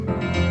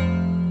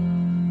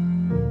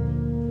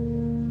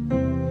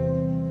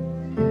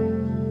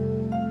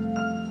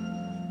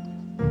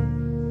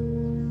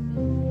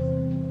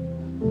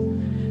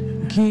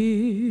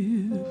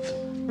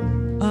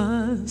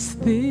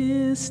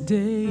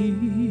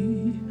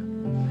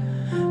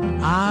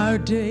our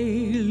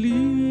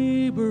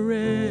daily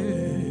bread.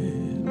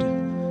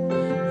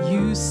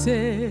 You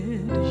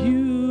said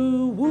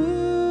you would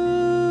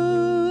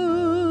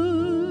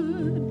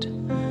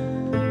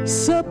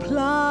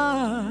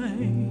supply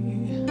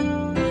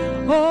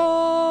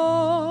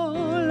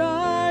all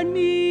our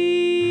needs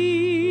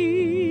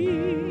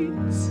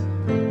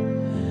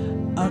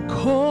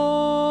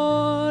according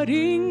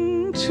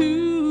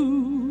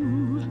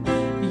to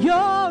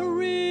your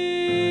riches.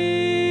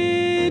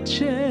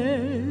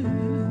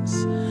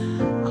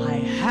 I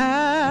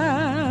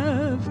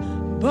have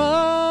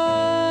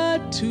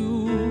but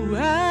to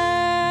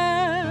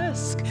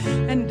ask,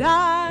 and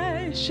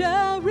I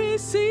shall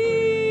receive.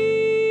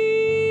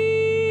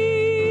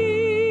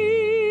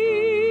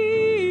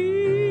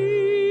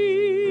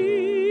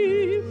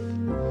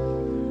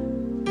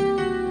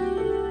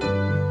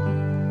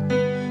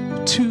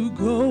 To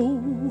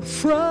go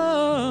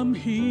from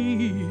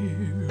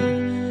here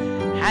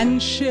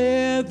and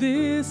share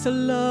this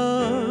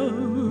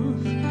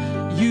love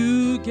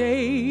you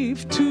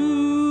gave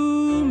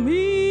to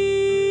me,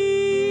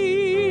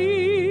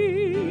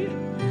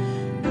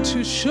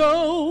 to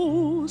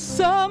show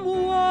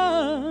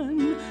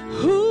someone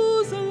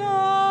who's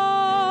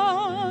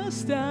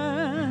lost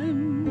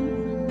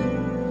and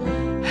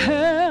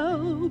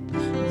help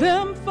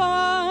them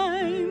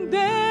find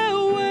their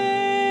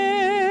way,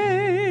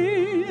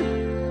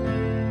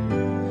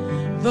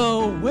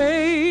 the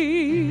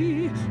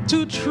way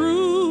to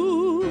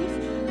truth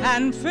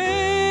and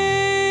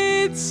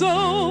faith,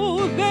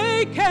 so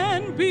they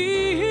can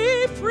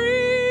be free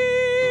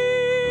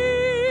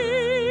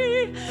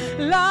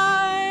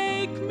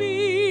like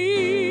me,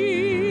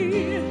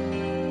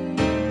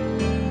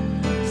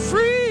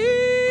 free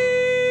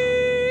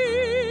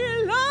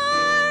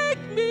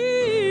like me.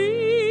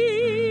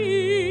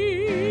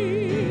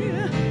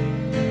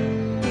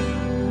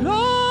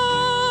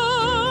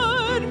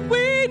 Lord,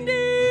 we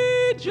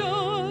need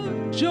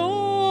your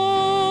joy.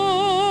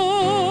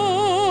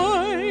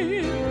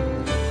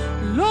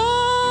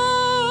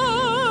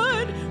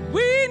 Lord,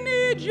 we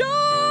need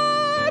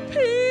your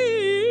peace.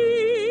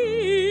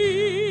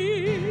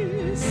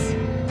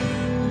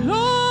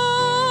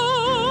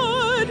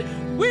 Lord,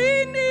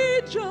 we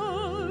need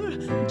your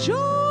joy.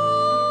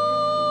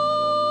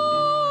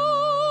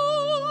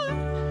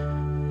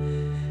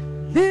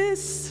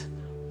 This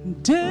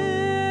day.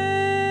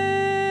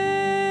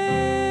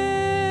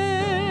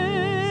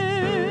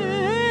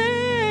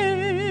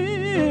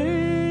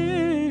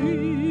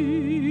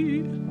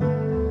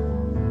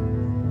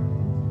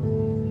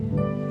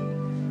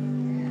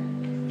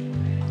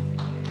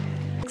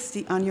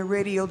 On your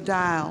radio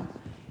dial.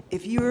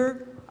 If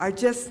you are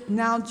just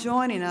now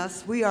joining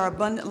us, we are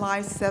Abundant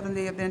Life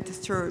Seventh-day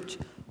Adventist Church,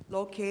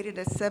 located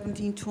at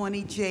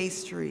 1720 J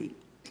Street.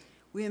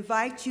 We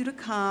invite you to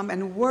come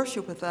and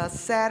worship with us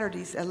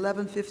Saturdays at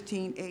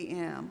 11:15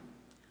 a.m.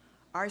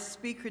 Our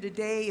speaker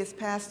today is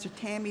Pastor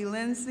Tammy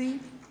Lindsay.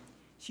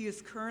 She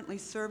is currently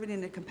serving in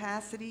the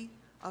capacity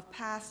of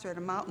pastor at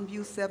a Mountain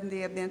View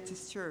Seventh-day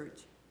Adventist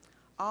Church.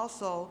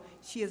 Also,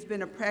 she has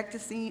been a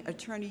practicing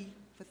attorney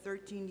for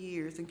 13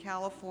 years in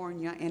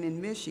California and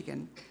in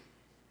Michigan.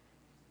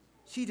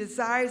 She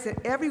desires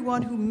that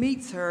everyone who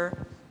meets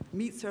her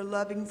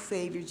loving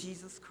Savior,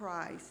 Jesus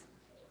Christ.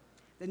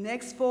 The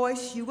next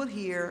voice you will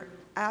hear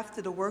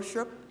after the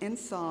worship and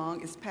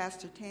song is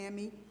Pastor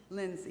Tammy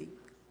Lindsay.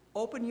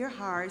 Open your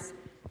hearts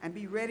and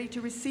be ready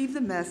to receive the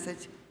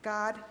message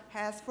God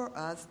has for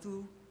us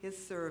through his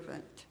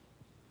servant.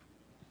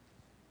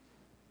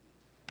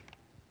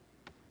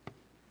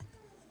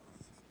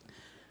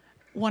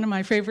 One of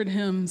my favorite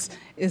hymns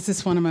is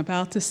this one I'm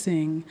about to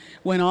sing.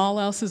 When all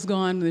else is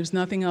gone, there's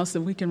nothing else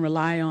that we can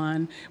rely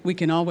on, we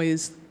can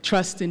always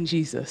trust in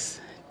Jesus.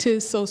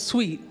 'Tis so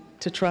sweet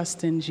to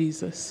trust in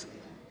Jesus.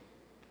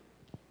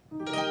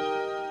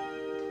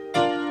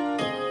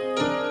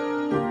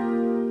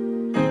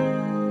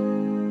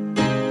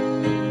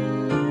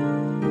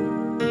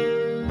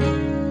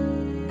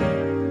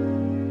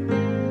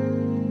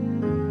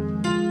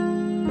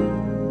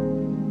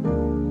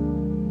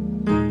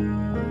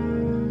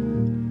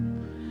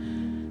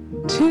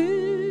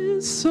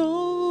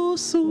 So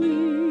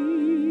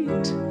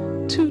sweet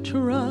to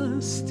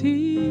trust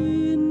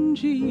in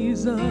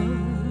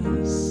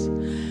Jesus,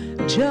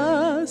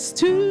 just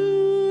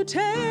to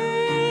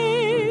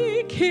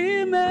take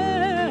him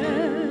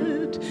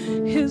at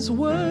his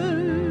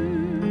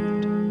word,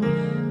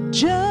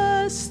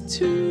 just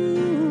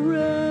to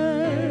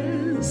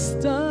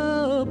rest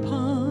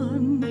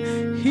upon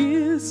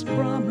his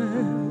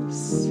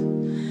promise,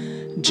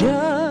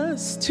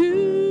 just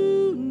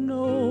to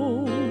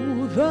know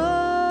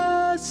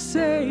thus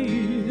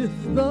saith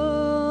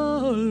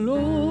the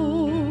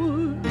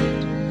Lord.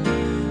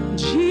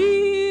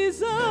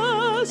 Jesus,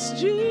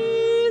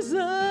 Jesus,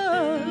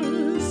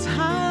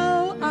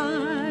 how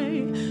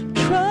I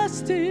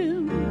trust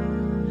him,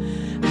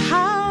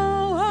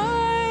 how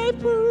I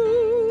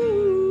proved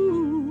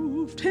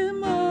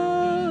him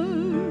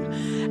o'er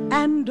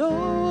and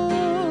o'er.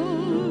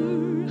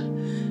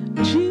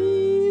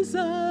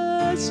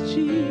 Jesus,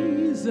 Jesus.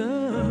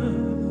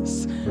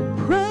 Jesus,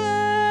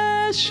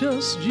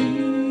 precious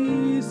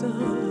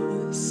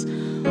Jesus,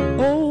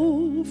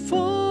 oh,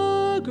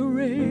 for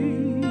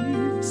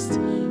grace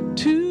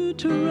to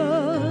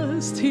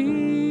trust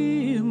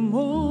Him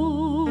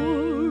more.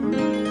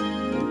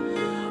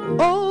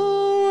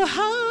 Oh,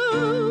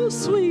 how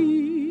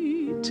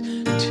sweet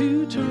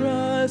to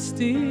trust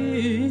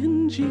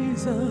in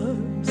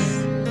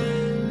Jesus,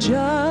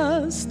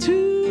 just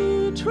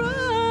to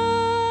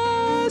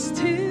trust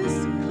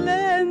His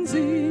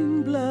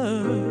cleansing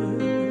blood,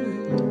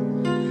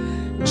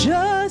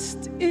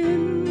 just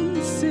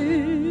in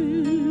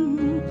simple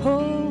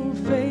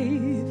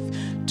faith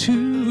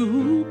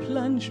to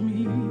plunge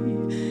me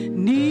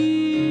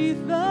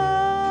 'neath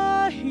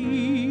the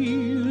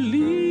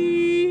healing,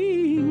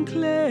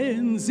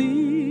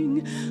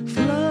 cleansing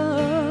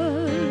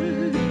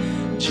flood.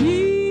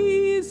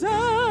 Jesus,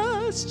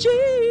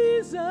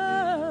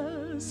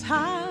 Jesus,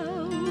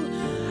 how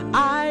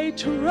I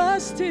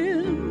trust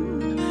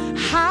Him,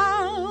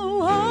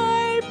 how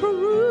I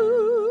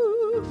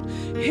proved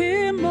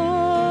Him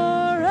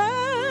more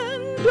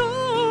and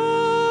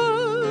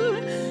more.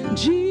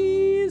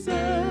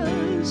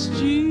 Jesus,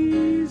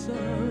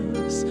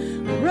 Jesus,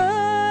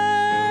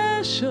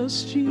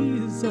 precious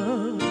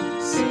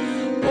Jesus,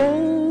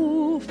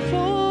 oh,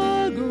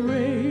 for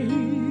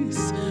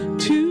grace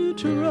to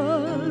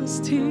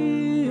trust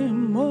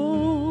Him more.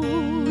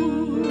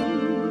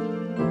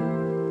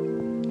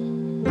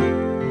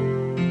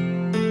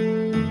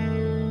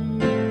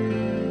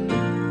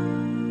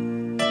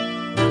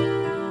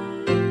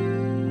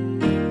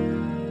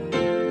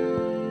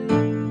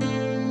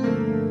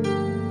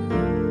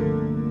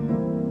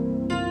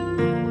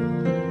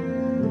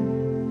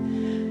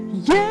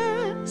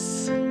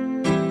 Yes,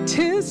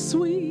 'tis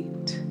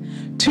sweet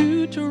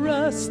to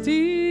trust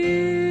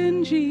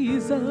in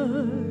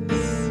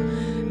Jesus,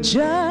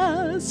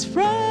 just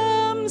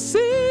from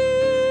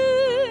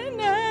sin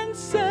and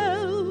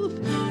self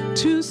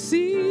to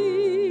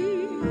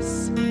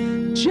cease,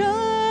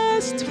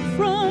 just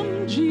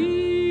from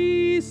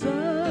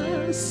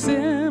Jesus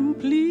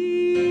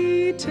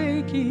simply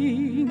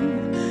taking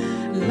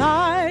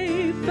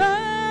life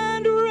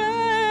and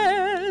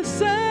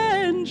rest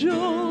and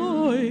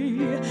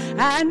joy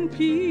and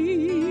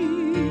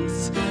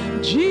peace.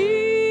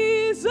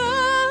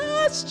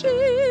 Jesus,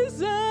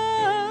 Jesus,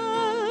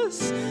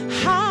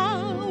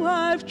 how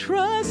I've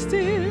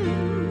trusted,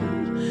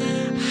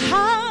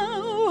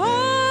 how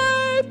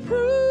I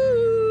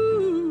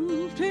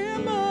proved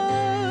Him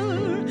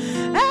o'er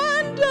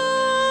and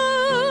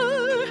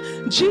o'er.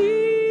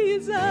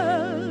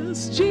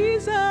 Jesus,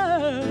 Jesus,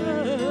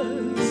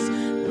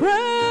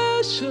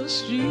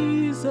 precious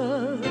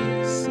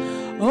Jesus,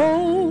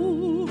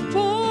 oh,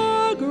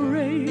 for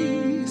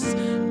grace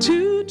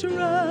to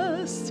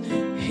trust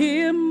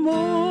Him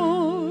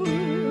more.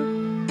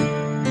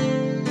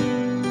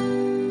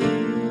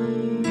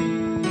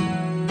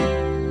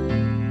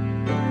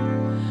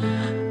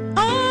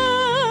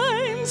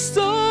 I'm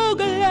so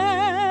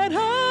glad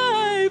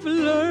I've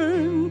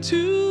learned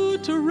to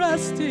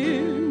trust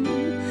Him.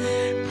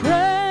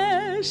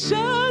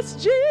 Precious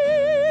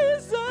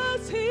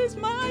Jesus, He's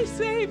my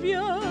Savior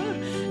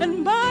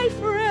and my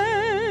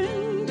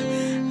friend,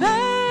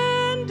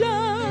 and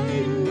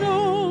I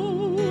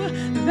know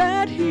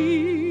that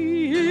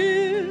He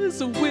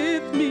is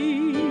with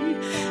me,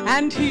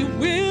 and He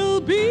will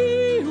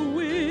be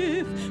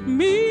with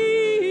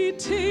me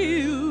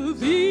till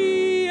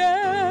the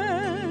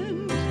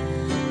end.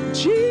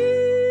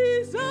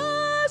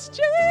 Jesus,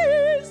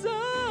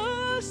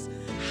 Jesus,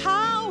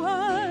 how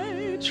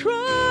I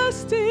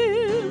trust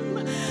Him,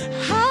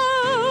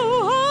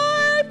 how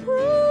I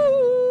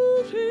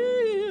prove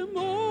Him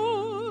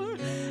o'er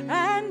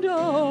and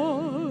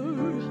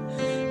o'er.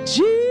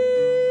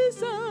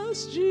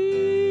 Jesus,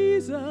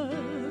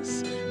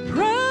 Jesus,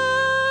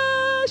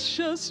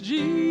 precious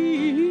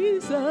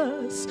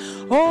Jesus,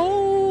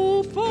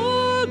 oh,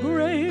 for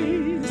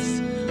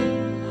grace,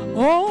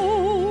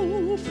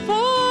 oh,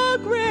 for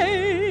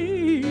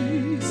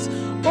grace,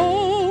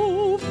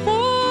 oh,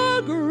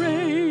 for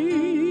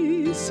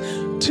grace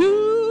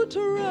to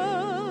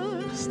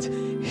trust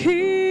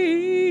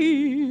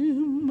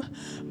Him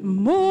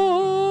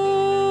more.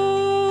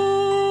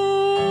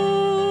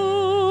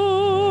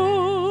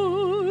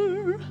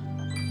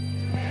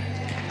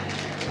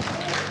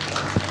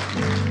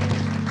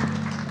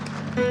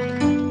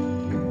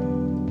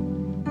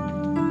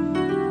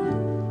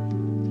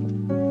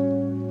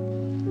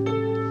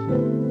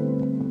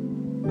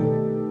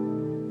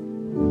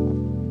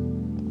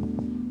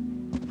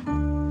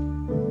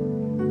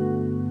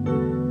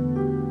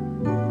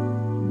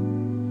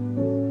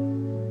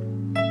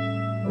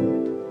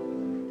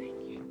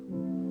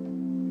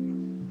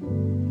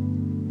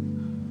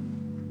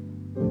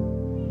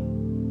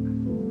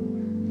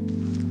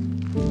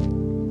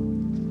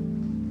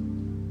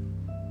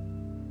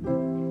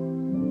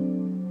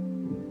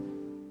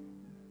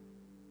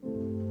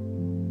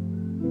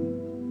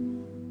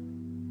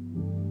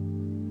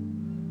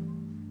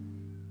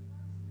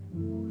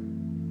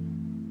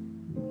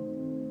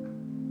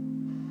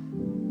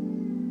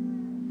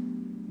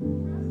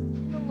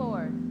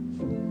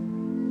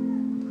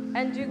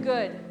 and do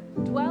good.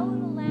 Dwell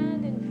in the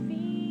land and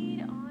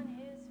feed on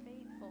his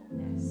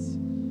faithfulness.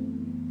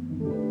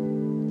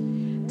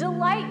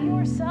 Delight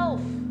yourself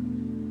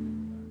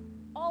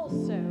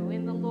also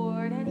in the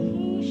Lord, and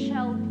he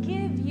shall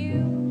give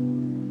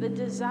you the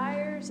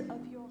desires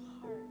of your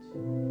heart.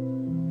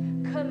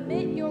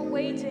 Commit your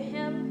way to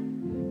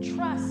him.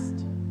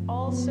 Trust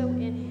also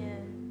in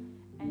him,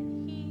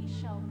 and he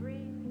shall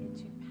bring it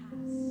to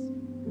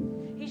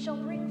pass. He shall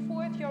bring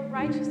forth your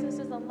righteousness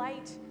as the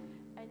light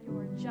and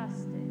your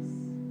justice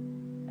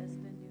as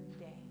the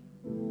noonday.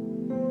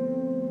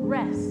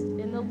 Rest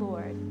in the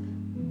Lord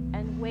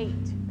and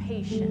wait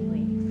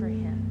patiently for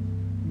him.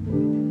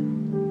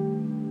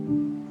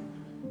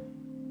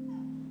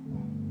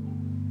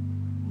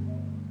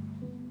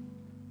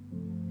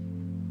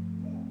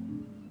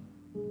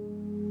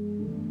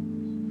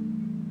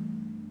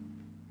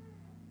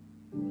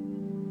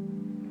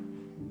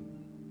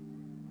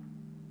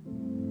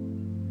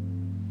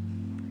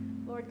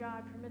 Lord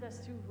God, permit us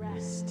to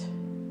rest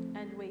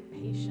and wait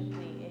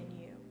patiently in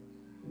you.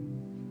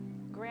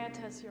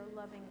 Grant us your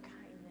loving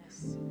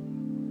kindness,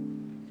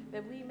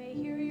 that we may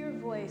hear your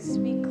voice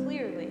speak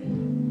clearly,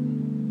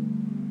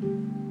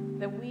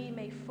 that we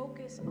may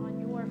focus on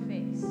your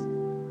face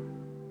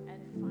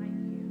and find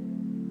you,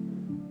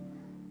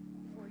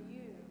 for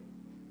you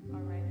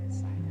are right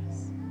inside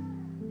us.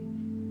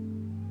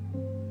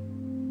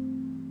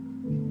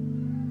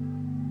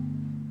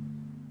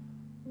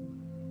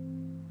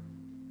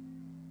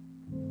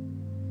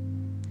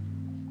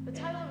 The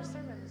title of the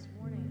sermon this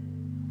morning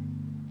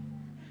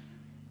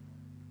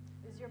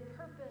is Your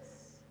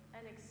Purpose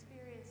and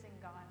Experiencing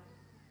God.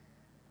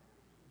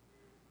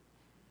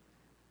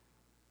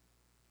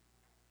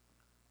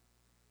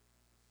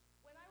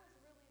 When I was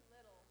really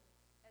little,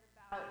 at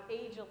about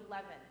age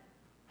 11,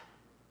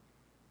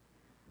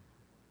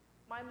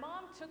 my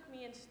mom took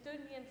me and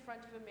stood me in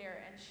front of a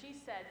mirror, and she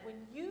said, when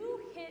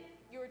you hit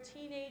your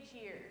teenage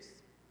years,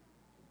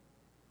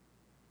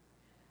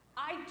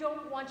 I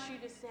don't want you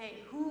to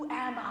say, who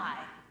am I?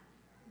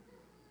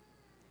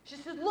 She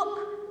said,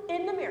 look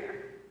in the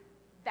mirror.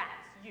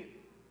 That's you.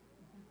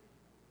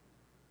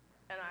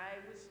 And I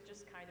was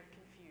just kind of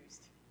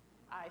confused.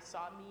 I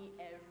saw me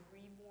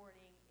every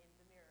morning in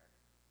the mirror.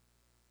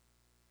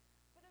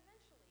 But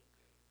eventually,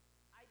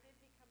 I did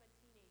become a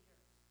teenager.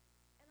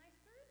 And I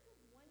started to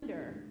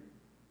wonder.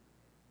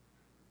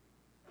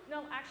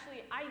 No,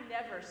 actually, I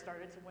never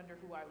started to wonder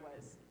who I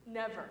was.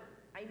 Never.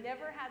 I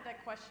never had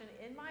that question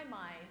in my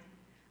mind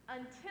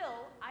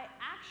until I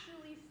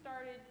actually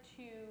started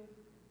to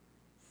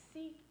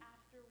seek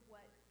after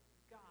what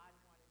God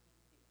wanted me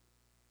to do,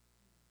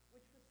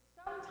 which was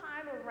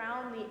sometime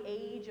around the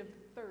age of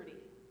 30.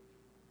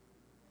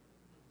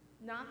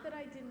 Not that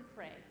I didn't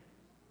pray.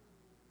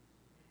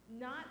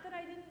 Not that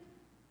I didn't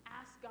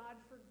ask God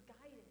for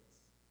guidance.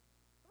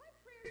 My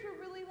prayers were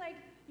really like,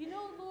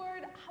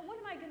 Lord, what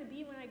am I going to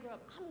be when I grow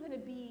up? I'm going to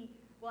be,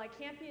 I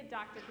can't be a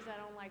doctor because I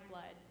don't like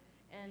blood.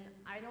 And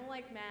I don't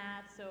like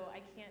math, so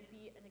I can't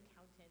be an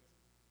accountant.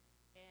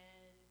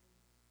 And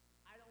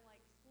I don't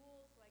like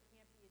school, so I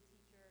can't be a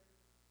teacher.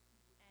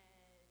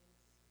 And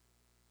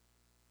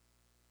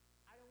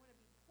I don't want to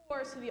be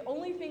poor, so the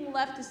only thing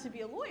left is to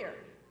be a lawyer.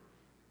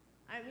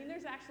 I mean,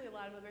 there's actually a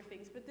lot of other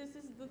things, but this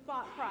is the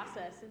thought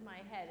process in my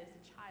head as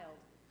a child.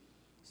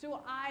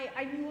 So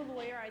I knew a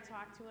lawyer. I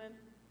talked to him.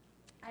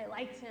 I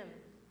liked him.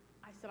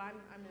 I said, I'm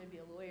going to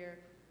be a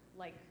lawyer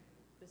like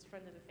this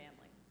friend of the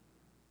family.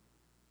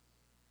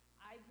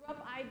 I grew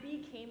up, I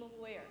became a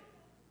lawyer.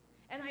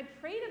 And I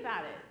prayed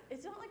about it.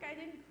 It's not like I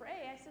didn't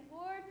pray. I said,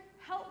 Lord,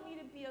 help me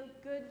to be a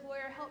good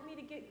lawyer. Help me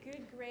to get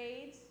good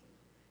grades.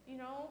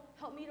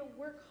 Help me to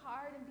work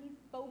hard and be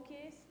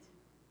focused.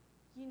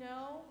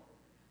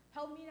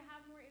 Help me to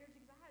have more energy.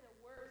 Because I had to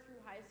work through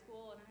high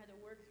school and I had to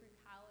work through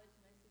college.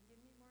 And I said, give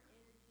me more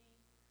energy.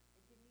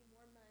 And give me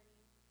more money.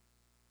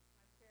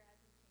 My prayer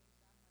hasn't changed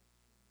that much.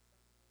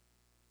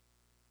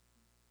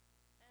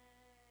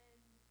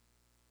 And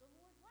the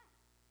Lord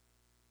blessed.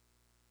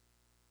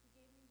 He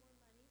gave me more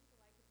money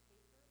so I could pay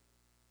for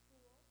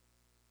school.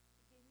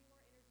 He gave me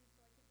more energy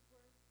so I could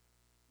work.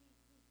 He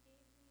gave me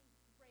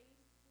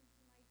grace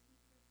into my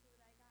teachers so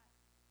that I got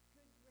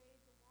good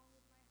grades along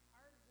with my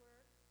hard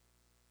work.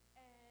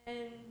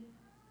 And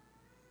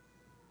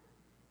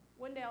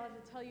one day I'll have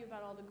to tell you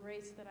about all the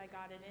grace that I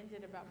got. It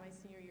ended about my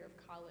senior year of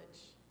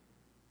college.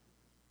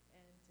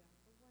 And but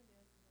one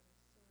day that's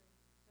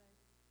another story.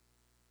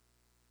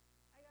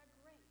 But I got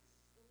grace.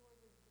 The Lord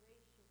was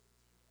gracious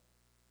to me.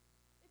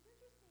 It's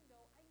interesting,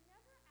 though, I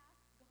never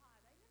asked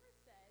God. I never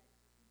said,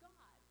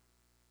 God,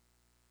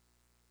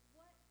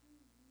 what do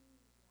you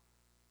want from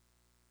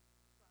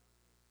me?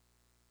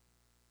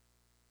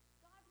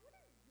 God, what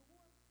are your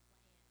plans?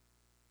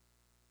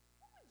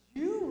 What would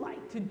you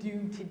like to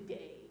do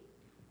today?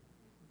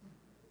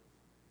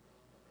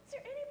 Is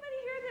there anybody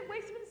here that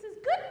wakes up and says,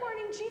 good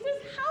morning, Jesus,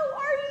 how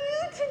are you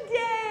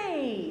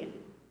today?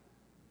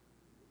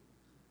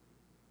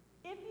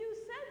 If you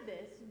said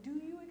this, do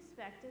you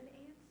expect an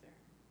answer?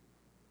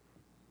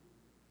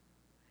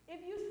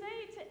 If you say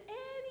it to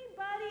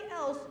anybody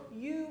else,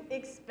 you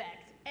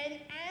expect an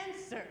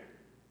answer.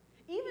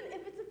 Even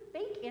if it's a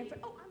fake answer,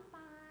 oh, I'm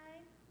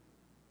fine.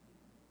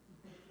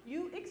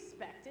 You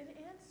expect an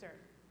answer.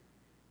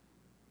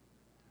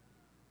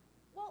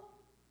 Well,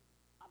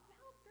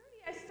 about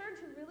 30, I started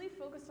to really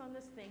focus on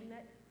this thing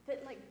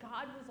that like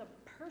God was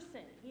a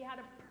person. He had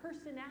a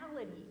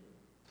personality.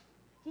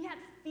 He had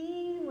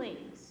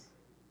feelings.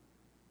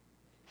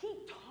 He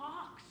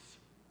talks.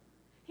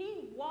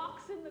 He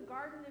walks in the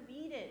Garden of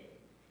Eden.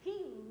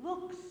 He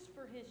looks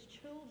for his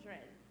children.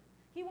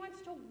 He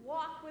wants to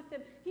walk with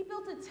them. He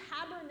built a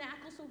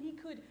tabernacle so he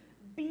could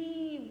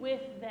be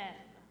with them.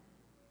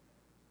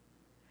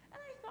 And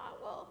I thought,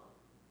 well,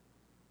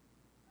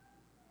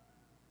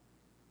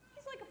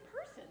 he's like a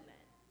person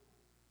then.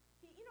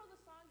 You know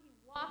the song, he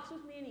walks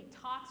with me and he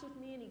talks with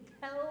me and he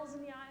tells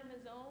me I am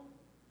his own.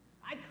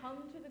 I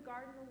come to the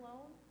garden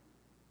alone.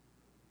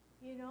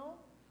 You know?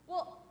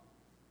 Well,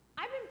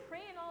 I've been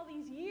praying all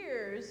these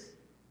years,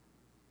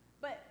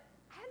 but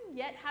I hadn't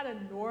yet had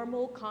a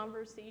normal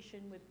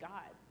conversation with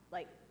God,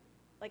 like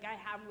I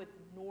have with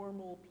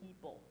normal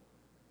people.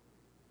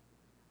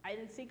 I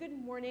didn't say good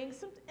morning,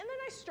 and then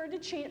I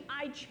started to change.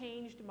 I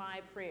changed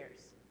my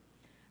prayers.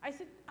 I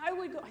said,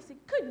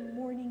 good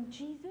morning,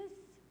 Jesus,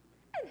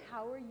 and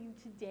how are you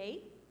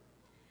today?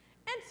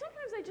 And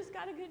sometimes I just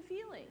got a good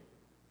feeling.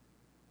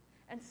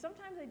 And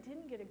sometimes I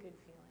didn't get a good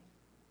feeling.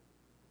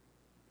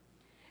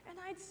 And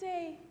I'd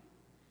say,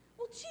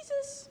 well,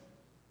 Jesus,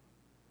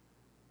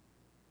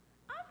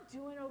 I'm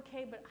doing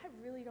okay, but I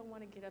really don't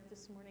want to get up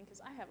this morning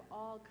because I have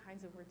all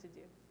kinds of work to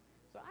do.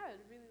 So I would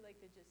really like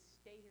to just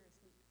stay here and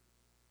sleep.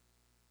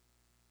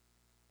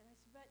 And I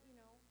said, but,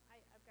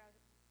 I've got a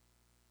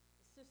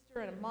sister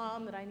and a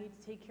mom that I need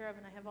to take care of,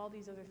 and I have all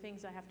these other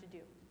things I have to do.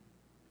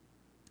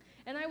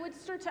 And I would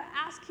start to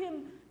ask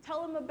him,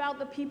 tell him about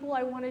the people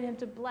I wanted him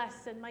to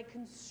bless and my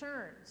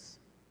concerns.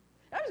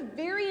 I was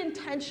very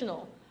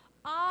intentional.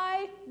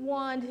 I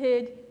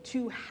wanted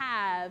to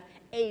have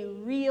a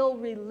real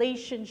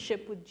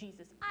relationship with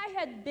Jesus. I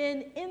had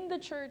been in the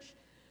church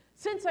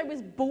since I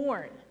was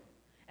born.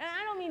 And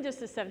I don't mean just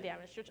the Seventh-day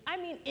Adventist church. I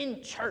mean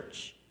in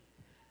church.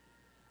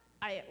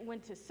 I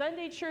went to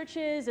Sunday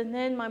churches, and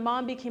then my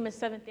mom became a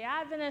Seventh-day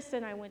Adventist,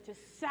 and I went to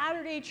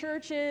Saturday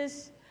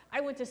churches. I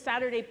went to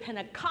Saturday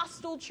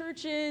Pentecostal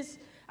churches.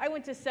 I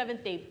went to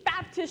Seventh-day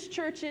Baptist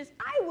churches.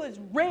 I was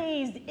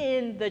raised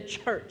in the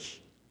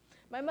church.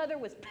 My mother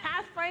was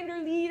Pathfinder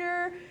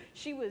leader.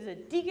 She was a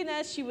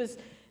deaconess.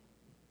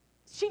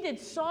 She did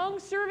song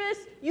service.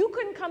 You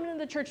couldn't come into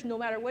the church no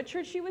matter what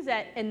church she was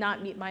at and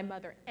not meet my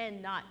mother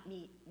and not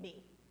meet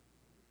me.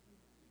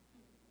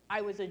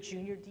 I was a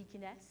junior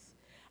deaconess.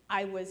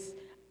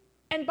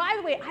 And by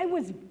the way, I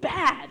was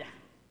bad.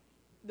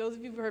 Those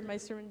of you who've heard my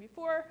sermon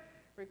before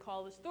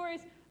recall the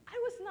stories. I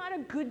was not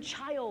a good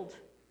child.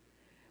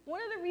 One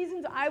of the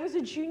reasons I was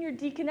a junior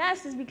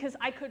deaconess is because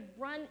I could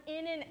run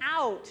in and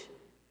out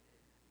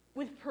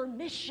with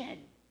permission.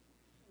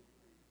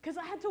 Because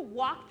I had to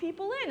walk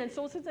people in. And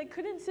so since I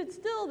couldn't sit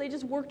still, they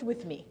just worked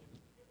with me.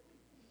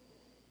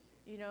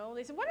 They said,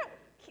 let's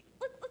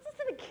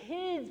let the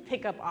kids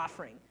pick up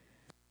offering.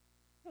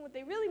 And what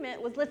they really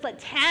meant was, let's let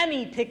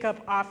Tammy pick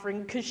up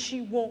offering because she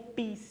won't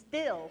be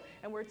still.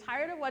 And we're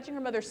tired of watching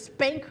her mother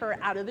spank her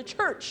out of the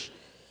church.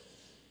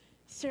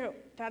 So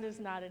that is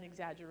not an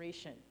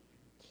exaggeration.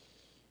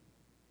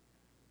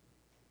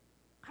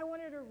 I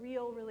wanted a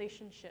real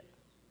relationship.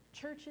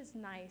 Church is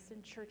nice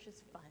and church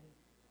is fun.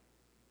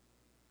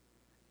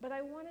 But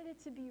I wanted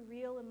it to be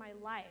real in my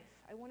life.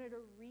 I wanted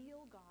a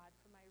real God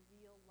for my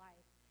real life.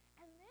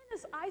 And then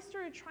as I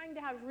started trying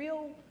to have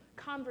real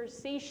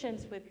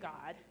conversations with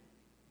God,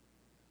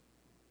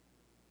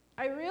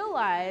 I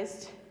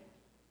realized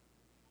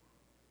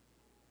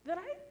that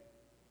I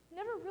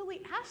never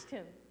really asked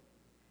him,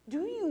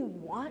 do you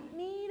want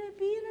me to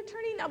be an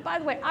attorney? Now, by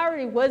the way, I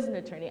already was an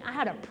attorney. I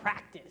had a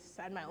practice.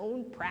 I had my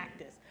own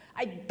practice.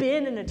 I'd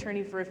been an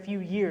attorney for a few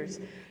years.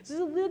 This is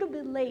a little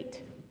bit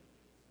late.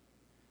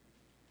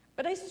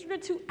 But I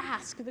started to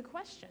ask the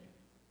question,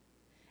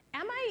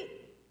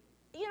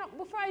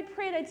 before I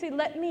prayed, I'd say,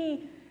 let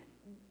me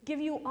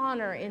give you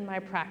honor in my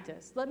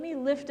practice. Let me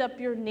lift up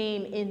your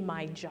name in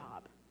my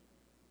job.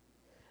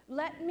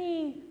 Let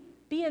me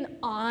be an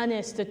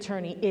honest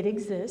attorney. It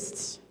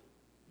exists.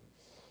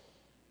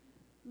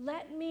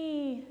 Let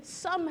me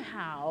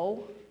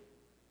somehow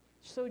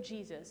show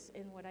Jesus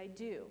in what I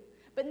do.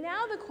 But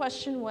now the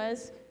question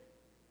was,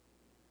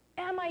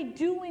 am I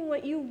doing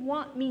what you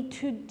want me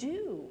to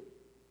do?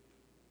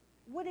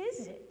 What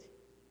is it?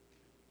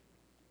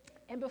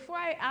 And before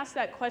I asked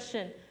that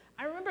question,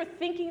 I remember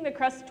thinking the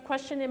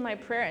question in my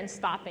prayer and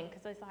stopping,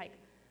 because I was like,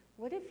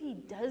 what if he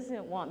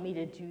doesn't want me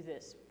to do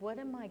this? What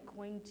am I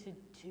going to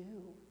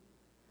do?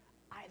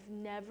 I've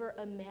never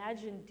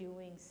imagined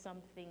doing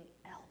something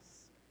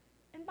else.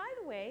 And by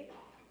the way,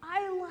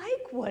 I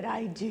like what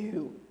I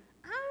do.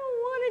 I don't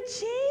want to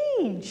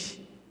change.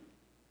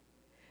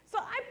 So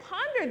I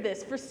pondered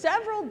this for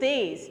several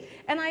days,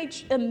 and I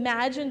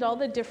imagined all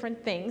the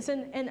different things,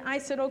 and I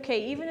said,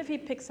 okay, even if he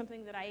picks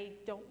something that I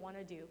don't want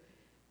to do,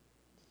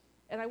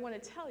 And I want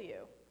to tell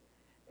you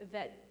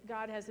that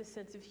God has a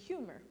sense of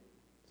humor.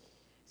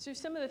 So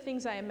some of the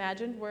things I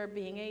imagined were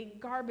being a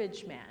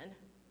garbage man.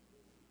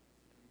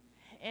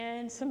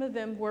 And some of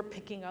them were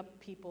picking up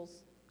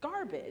people's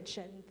garbage.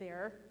 And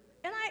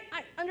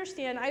I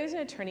understand, I was an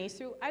attorney,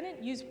 so I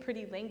didn't use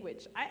pretty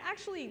language. I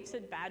actually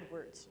said bad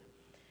words.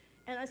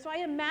 And so I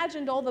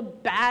imagined all the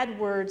bad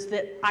words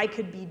that I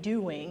could be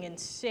doing and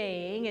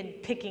saying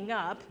and picking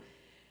up.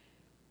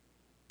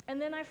 And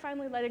then I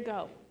finally let it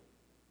go.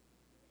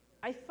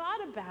 I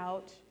thought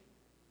about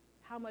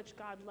how much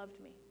God loved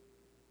me,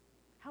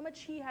 how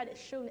much he had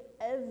shown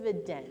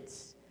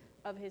evidence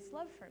of his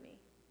love for me.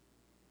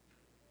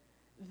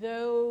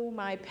 Though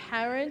my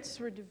parents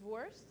were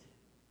divorced,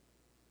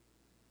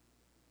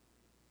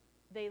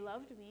 they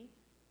loved me.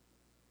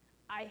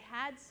 I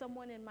had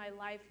someone in my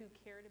life who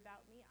cared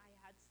about me. I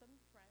had some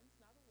friends,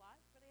 not a lot,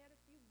 but I had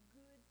a few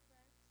good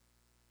friends.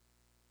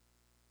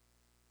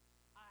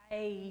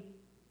 I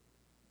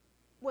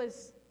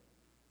was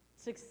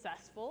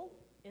successful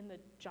in the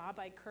job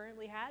I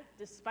currently had,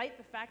 despite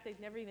the fact they'd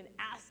never even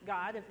asked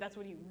God if that's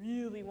what he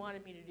really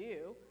wanted me to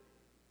do.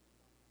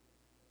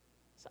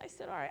 So I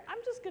said, all right, I'm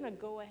just going to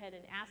go ahead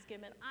and ask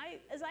him. And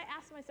as I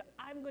asked myself,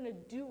 I'm going to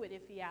do it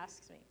if he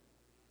asks me,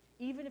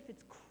 even if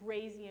it's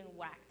crazy and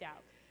whacked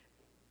out,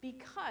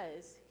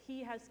 because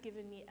he has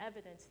given me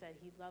evidence that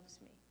he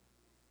loves me.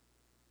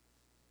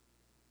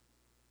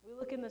 We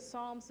look in the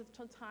Psalms of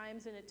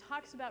times, and it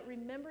talks about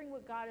remembering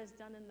what God has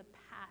done in the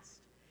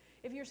past.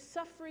 If you're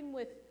suffering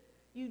with,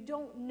 you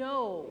don't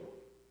know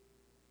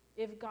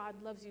if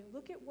God loves you,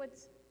 look at what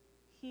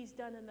he's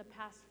done in the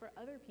past for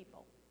other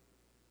people.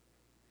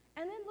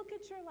 And then look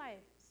at your life.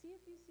 See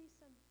if you see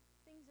some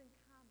things in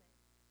common.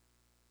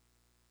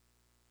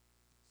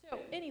 So,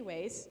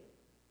 anyways,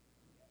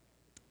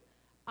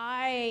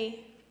 I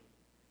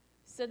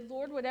said,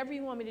 Lord, whatever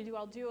you want me to do,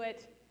 I'll do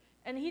it.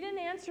 And he didn't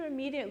answer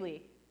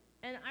immediately.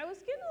 And I was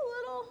getting a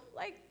little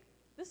like,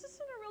 this isn't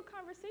a real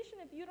conversation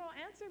if you don't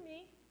answer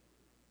me.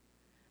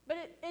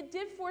 But it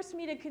did force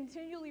me to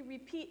continually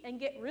repeat and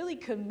get really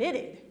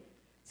committed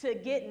to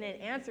getting an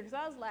answer. Because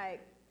I was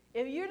like,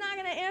 if you're not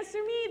going to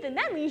answer me, then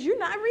that means you're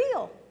not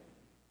real.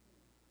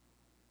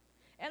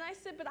 And I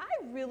said, but I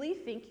really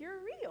think you're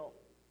real.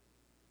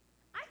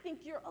 I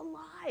think you're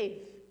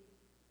alive.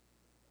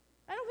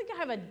 I don't think I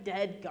have a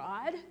dead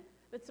God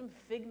that's some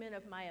figment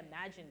of my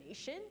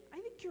imagination. I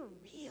think you're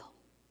real.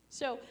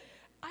 So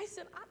I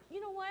said, you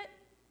know what?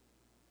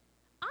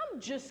 I'm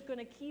just going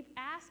to keep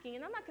asking,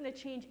 and I'm not going to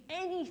change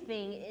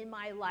anything in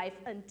my life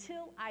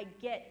until I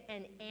get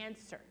an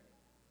answer.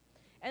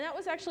 And that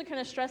was actually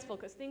kind of stressful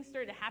because things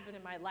started to happen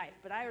in my life,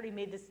 but I already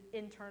made this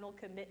internal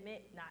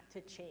commitment not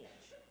to change.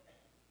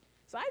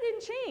 So I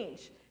didn't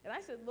change. And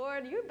I said,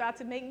 Lord, you're about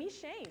to make me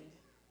shamed.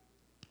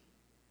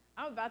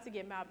 I'm about to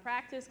get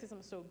malpractice because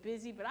I'm so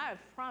busy, but I have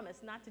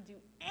promised not to do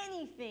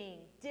anything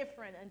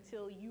different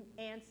until you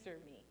answer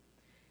me.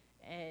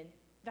 And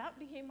that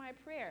became my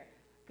prayer.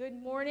 Good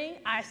morning,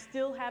 I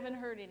still haven't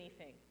heard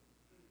anything.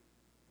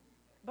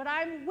 But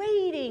I'm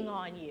waiting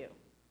on you.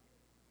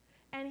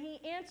 And he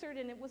answered,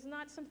 and it was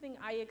not something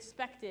I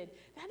expected.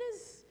 That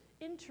is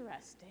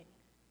interesting.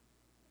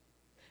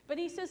 But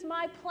he says,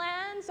 my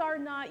plans are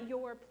not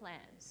your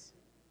plans.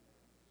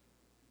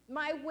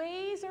 My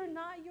ways are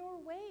not your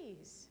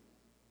ways.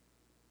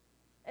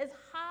 As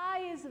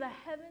high as the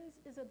heavens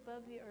is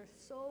above the earth,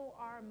 so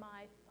are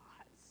my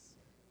thoughts.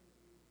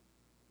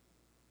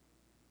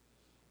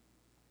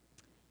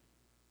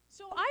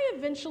 So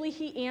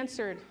he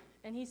answered,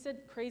 and he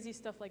said crazy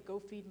stuff like, go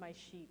feed my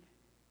sheep.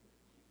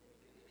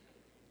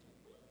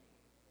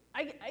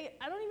 I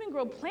don't even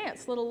grow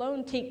plants, let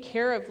alone take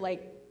care of,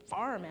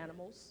 farm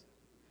animals.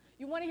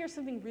 You want to hear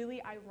something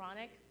really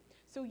ironic?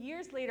 So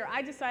years later,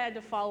 I decided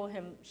to follow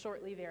him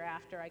shortly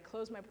thereafter. I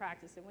closed my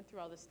practice. I went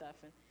through all this stuff,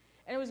 and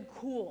it was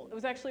cool. It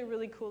was actually a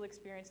really cool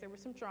experience. There was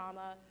some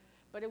drama,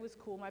 but it was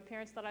cool. My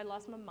parents thought I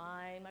lost my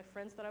mind. My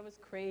friends thought I was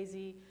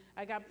crazy.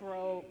 I got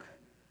broke.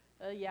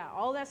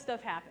 All that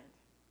stuff happened.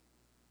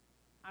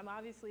 I'm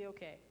obviously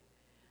okay.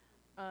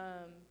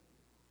 And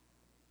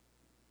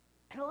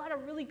a lot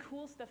of really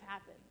cool stuff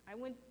happened. I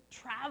went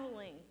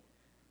traveling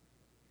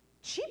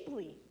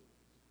cheaply.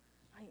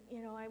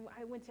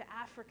 I went to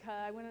Africa.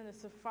 I went on a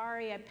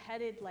safari. I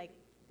petted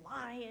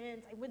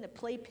lions. I went to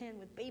playpen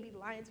with baby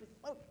lions with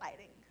float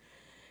fighting.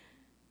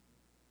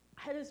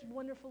 I had these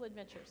wonderful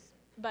adventures.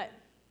 But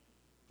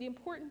the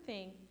important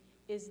thing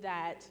is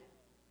that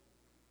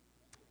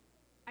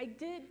I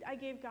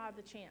gave God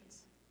the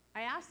chance.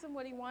 I asked him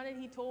what he wanted.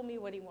 He told me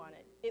what he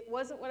wanted. It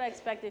wasn't what I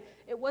expected.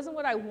 It wasn't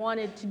what I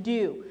wanted to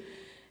do.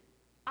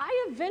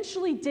 I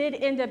eventually did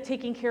end up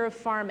taking care of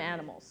farm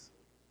animals.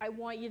 I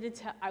want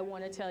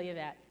to tell you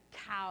that.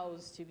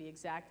 Cows, to be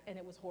exact, and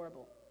it was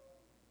horrible.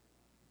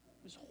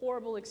 It was a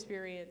horrible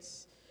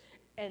experience,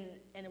 and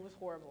it was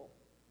horrible.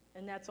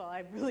 And that's all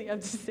I really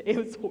have to say.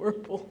 It was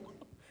horrible.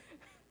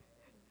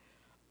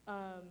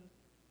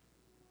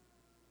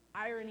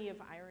 Irony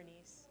of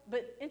ironies.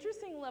 But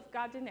interesting enough,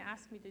 God didn't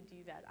ask me to do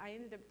that. I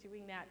ended up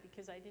doing that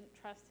because I didn't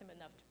trust him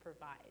enough to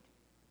provide.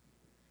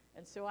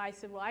 And so I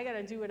said, well, I got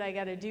to do what I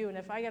got to do, and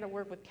if I got to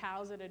work with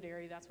cows at a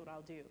dairy, that's what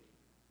I'll do.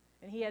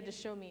 And he had to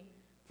show me,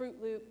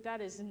 Fruit Loop,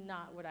 that is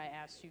not what I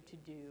asked you to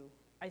do.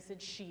 I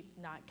said sheep,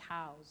 not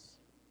cows.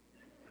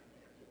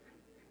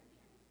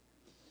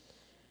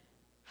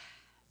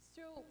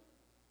 So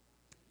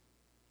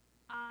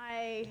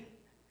I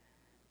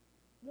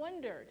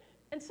wondered,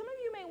 and some of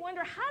you may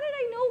wonder, how did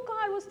I know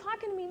God was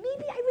talking to me?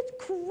 Maybe I was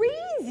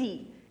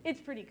crazy.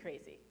 It's pretty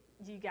crazy,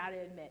 you got to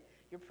admit.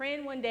 You're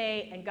praying one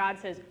day, and God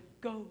says,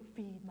 go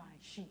feed my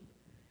sheep.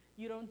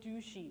 You don't do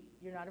sheep.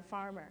 You're not a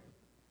farmer.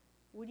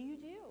 What do?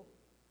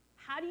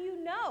 How do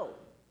you know?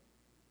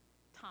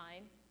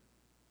 Time.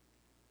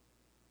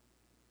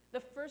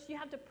 First, you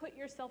have to put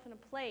yourself in a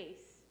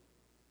place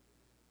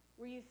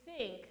where you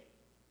think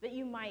that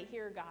you might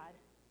hear God.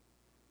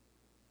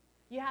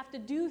 You have to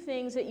do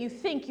things that you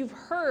think you've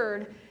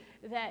heard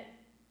that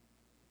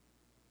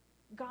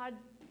God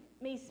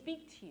may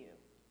speak to you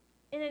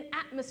in an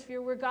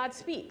atmosphere where God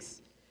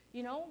speaks.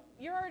 You know,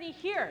 you're already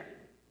here.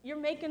 You're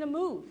making a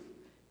move.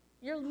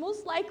 You're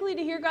most likely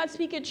to hear God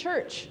speak at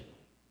church.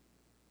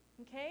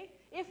 Okay?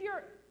 If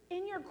you're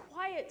in your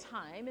quiet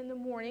time in the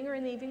morning or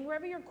in the evening,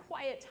 wherever your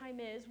quiet time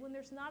is, when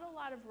there's not a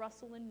lot of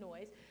rustle and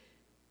noise,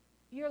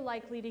 you're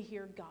likely to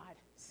hear God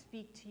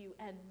speak to you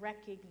and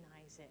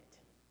recognize it.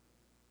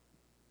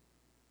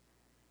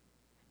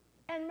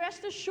 And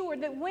rest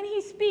assured that when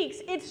he speaks,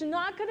 it's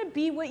not going to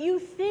be what you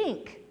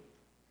think.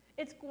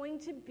 It's going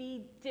to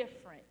be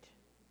different.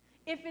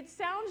 If it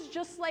sounds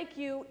just like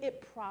you,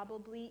 it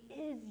probably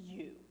is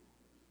you.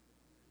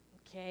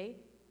 Okay?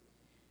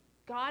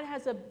 God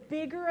has a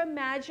bigger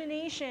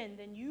imagination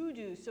than you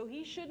do, so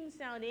he shouldn't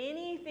sound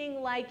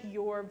anything like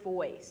your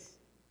voice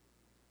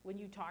when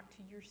you talk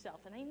to yourself.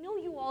 And I know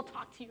you all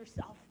talk to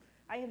yourself.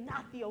 I am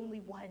not the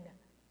only one.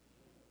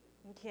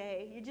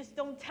 Okay? You just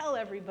don't tell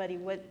everybody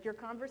what your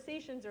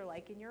conversations are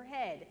like in your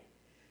head.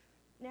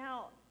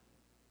 Now,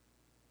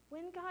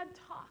 when God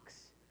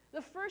talks,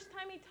 the first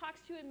time he talks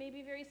to you, it may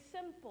be very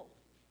simple.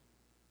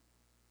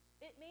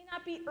 It may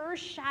not be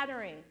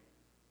earth-shattering,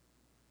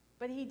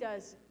 but he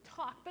does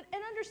talk.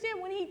 And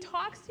understand, when he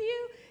talks to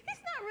you, he's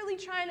not really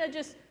trying to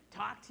just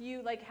talk to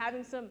you like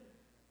having some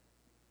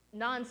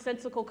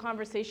nonsensical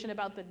conversation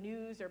about the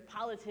news or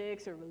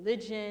politics or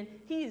religion.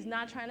 He is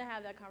not trying to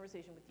have that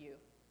conversation with you.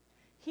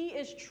 He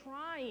is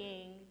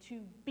trying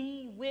to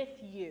be with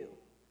you.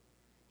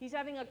 He's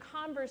having a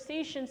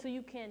conversation so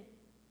you can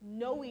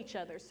know each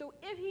other. So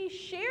if he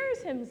shares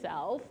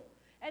himself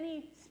and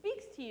he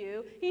speaks to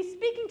you, he's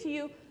speaking to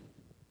you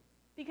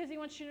because he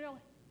wants you to know,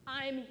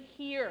 I'm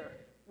here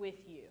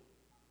with you.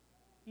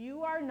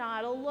 You are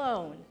not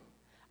alone.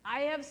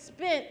 I have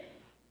spent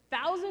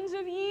thousands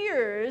of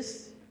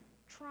years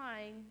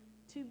trying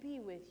to be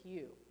with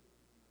you.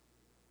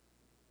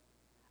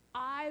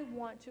 I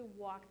want to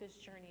walk this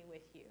journey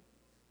with you.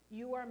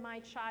 You are my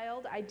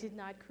child. I did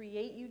not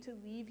create you to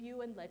leave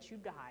you and let you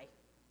die.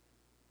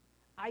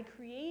 I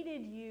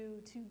created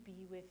you to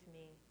be with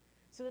me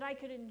so that I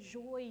could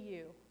enjoy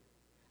you.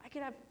 I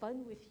could have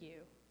fun with you.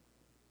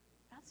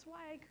 That's why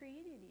I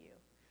created you.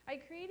 I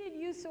created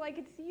you so I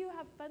could see you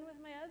have fun with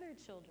my other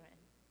children.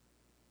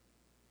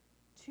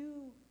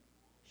 To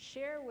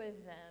share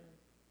with them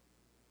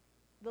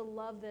the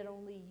love that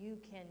only you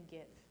can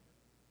give.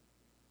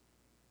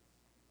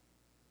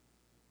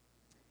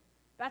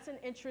 That's an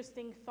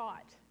interesting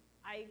thought.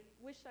 I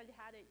wish I'd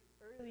had it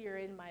earlier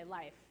in my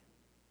life.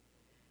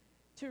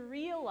 To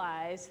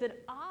realize that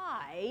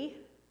I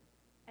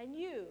and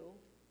you,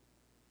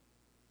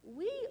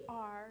 we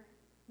are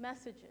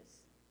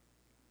messages.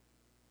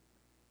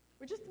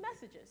 We're just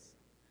messages.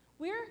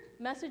 We're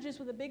messages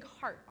with a big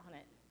heart on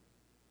it.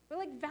 We're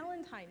like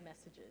Valentine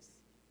messages.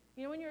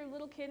 You know, when you're a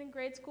little kid in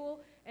grade school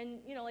and,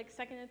 you know, like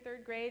second and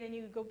third grade, and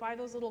you go buy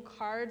those little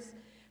cards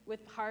with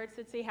hearts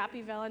that say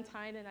Happy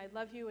Valentine and I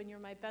love you and you're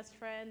my best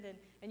friend,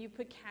 and you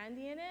put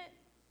candy in it.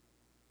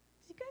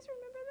 Do you guys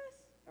remember this?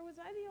 Or was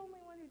I the only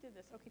one who did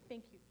this? Okay,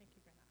 thank you,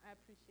 Brenda. I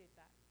appreciate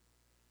that.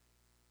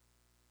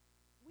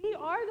 We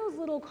are those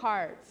little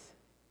cards.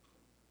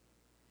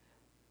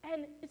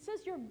 And it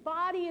says your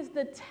body is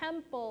the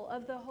temple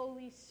of the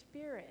Holy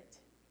Spirit.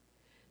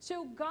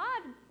 So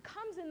God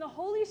comes in, the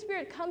Holy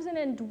Spirit comes in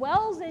and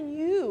dwells in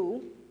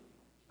you.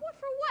 What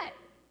for what?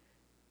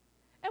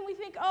 And we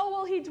think, oh,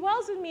 well, he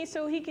dwells in me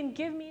so he can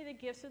give me the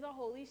gifts of the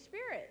Holy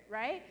Spirit,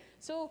 right?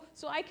 So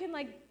I can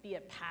like be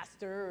a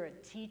pastor or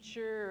a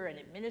teacher or an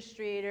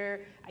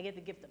administrator. I get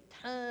the gift of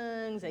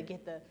tongues. I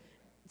get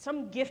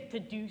some gift to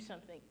do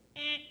something.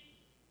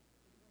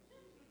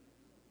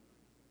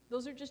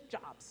 Those are just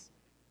jobs.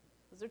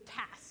 Those are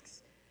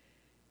tasks.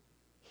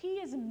 He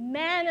is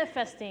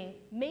manifesting,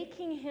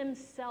 making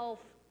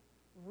himself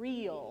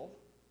real,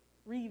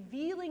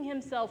 revealing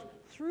himself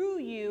through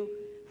you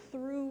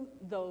through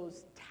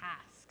those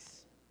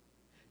tasks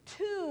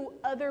to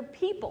other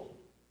people.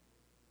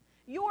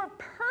 Your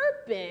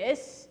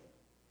purpose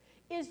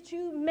is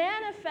to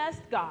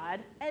manifest God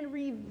and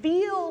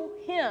reveal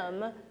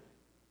him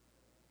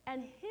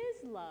and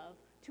his love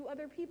to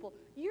other people.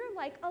 You're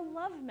like a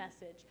love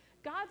message.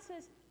 God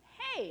says,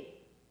 hey,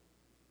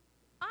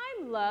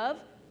 I'm love.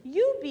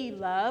 You be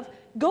love.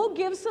 Go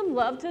give some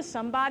love to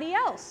somebody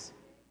else.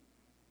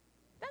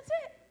 That's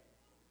it.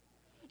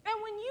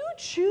 And when you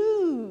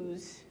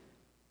choose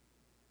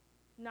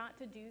not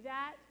to do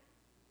that,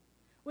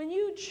 when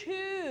you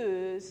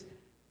choose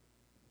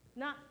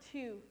not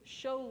to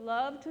show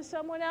love to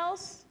someone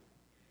else,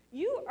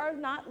 you are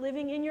not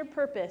living in your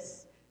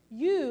purpose.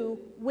 You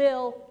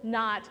will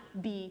not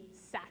be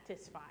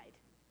satisfied.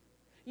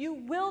 You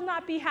will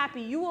not be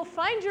happy. You will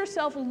find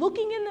yourself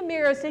looking in the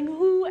mirror saying,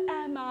 who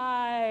am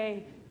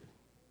I?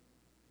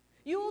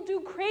 You will do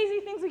crazy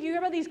things, like you hear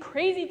about these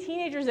crazy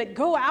teenagers that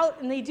go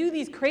out and they do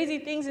these crazy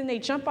things and they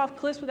jump off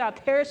cliffs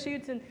without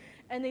parachutes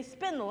and they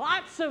spend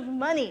lots of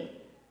money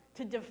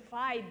to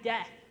defy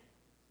death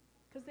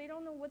because they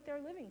don't know what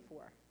they're living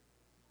for.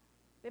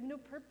 They have no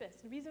purpose,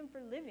 reason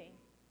for living.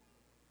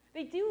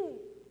 They do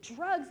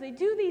drugs, they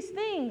do these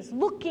things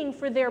looking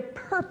for their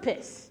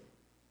purpose.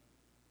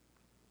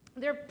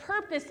 Their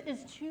purpose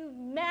is to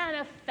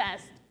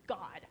manifest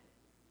God,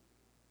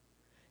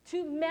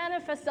 to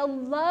manifest a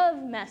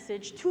love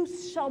message to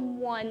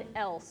someone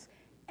else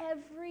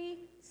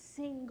every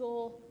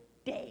single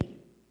day.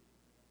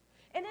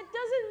 And it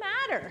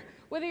doesn't matter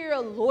whether you're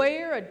a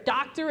lawyer, a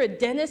doctor, a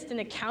dentist, an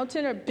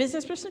accountant, or a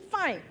business person,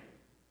 fine.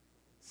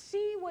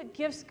 See what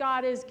gifts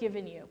God has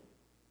given you.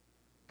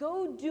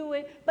 Go do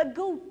it, but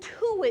go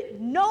to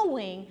it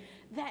knowing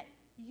that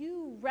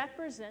you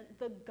represent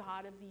the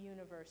God of the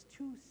universe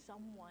to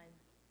someone.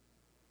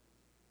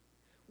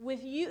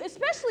 With you,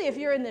 especially if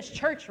you're in this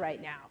church right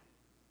now.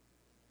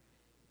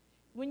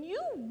 When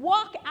you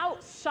walk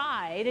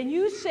outside and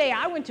you say,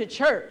 I went to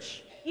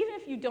church, even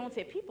if you don't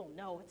say it, people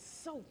know, it's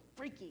so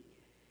freaky.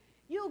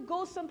 You'll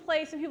go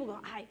someplace and people go,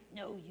 I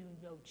know you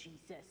know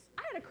Jesus.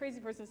 I had a crazy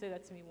person say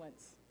that to me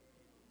once.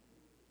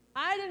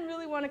 I didn't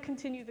really want to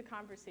continue the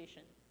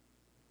conversation.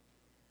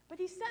 But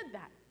he said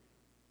that.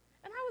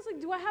 And I was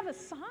like, do I have a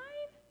sign?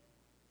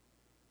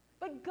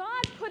 But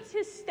God puts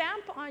his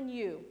stamp on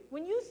you.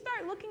 When you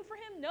start looking for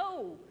him,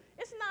 no.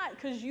 It's not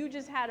because you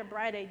just had a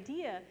bright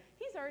idea.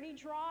 He's already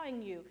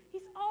drawing you.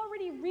 He's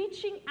already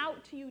reaching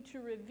out to you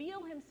to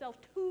reveal himself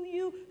to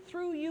you,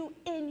 through you,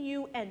 in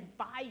you, and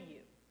by you.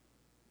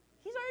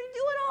 He's already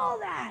doing all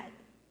that.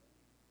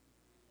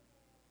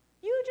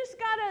 You just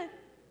got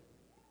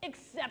to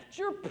accept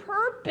your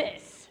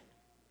purpose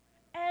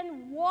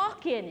and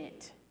walk in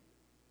it.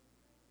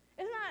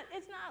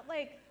 It's not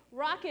like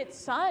rocket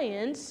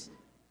science.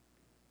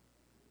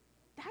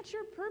 That's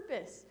your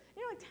purpose.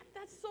 You know,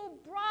 that's so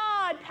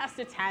broad,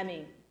 Pastor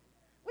Tammy.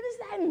 What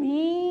does that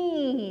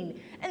mean?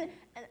 And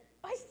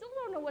I still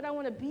don't know what I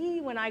want to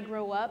be when I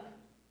grow up.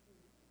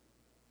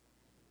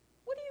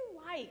 What do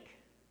you like?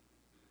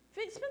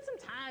 Spend some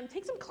time,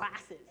 take some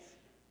classes.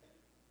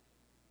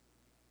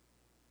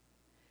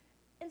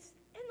 And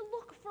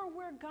look for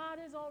where God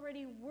is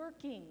already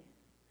working.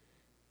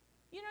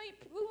 You know,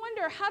 we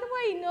wonder, how do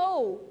I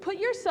know? Put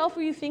yourself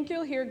where you think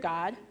you'll hear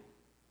God.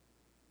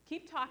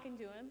 Keep talking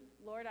to him.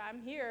 Lord,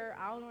 I'm here.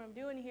 I don't know what I'm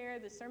doing here.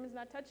 This sermon's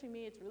not touching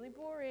me. It's really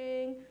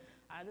boring.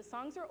 The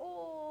songs are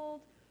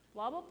old.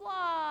 Blah, blah,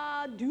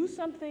 blah. Do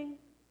something.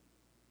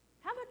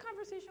 Have that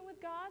conversation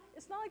with God.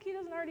 It's not like he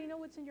doesn't already know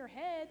what's in your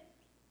head.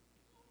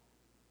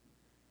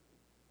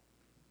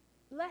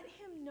 Let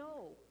him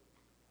know.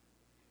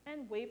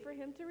 And wait for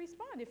him to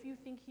respond if you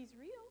think he's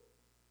real.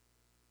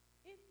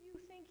 If you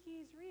think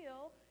he's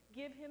real,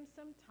 give him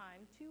some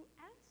time to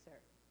answer.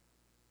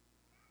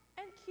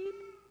 And keep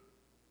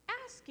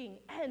asking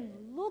and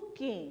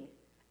looking.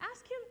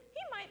 Ask him.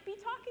 He might be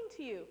talking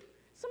to you.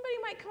 Somebody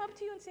might come up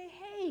to you and say,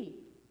 hey,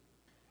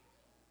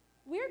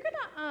 we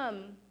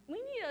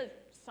need a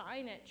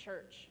sign at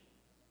church.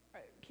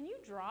 Can you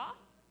draw?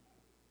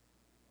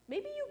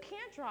 Maybe you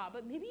can't draw,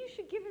 but maybe you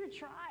should give it a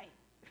try.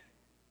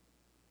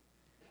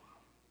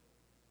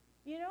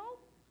 You know?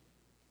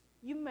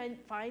 You might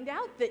find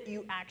out that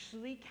you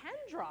actually can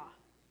draw.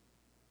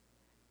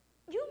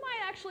 You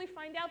might actually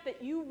find out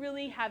that you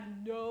really have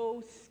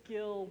no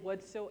skill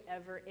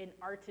whatsoever in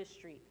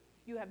artistry.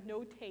 You have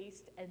no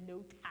taste and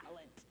no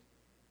talent.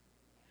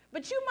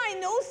 But you might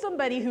know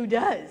somebody who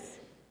does.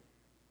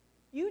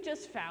 You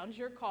just found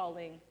your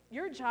calling.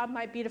 Your job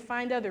might be to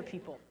find other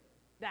people.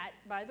 That,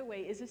 by the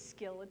way, is a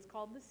skill. It's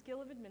called the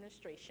skill of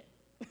administration.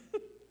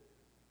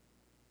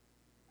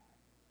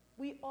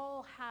 We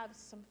all have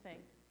something.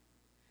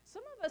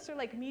 Some of us are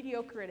like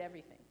mediocre at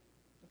everything,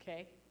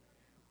 okay?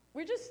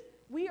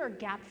 We are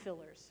gap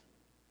fillers.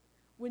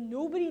 When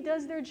nobody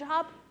does their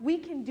job, we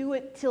can do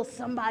it till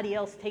somebody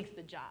else takes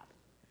the job.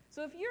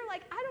 So if you're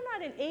like,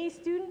 I'm not an A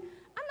student,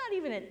 I'm not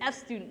even an F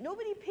student,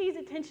 nobody pays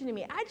attention to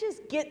me, I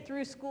just get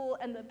through school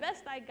and the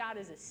best I got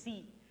is a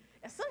C.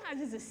 And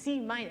sometimes it's a C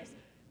minus.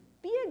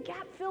 Be a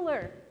gap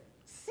filler.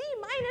 C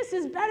minus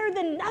is better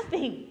than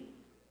nothing.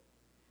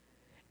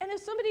 And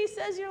if somebody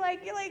says, you're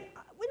like, we don't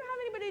have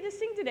anybody to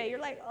sing today. You're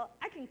like, oh,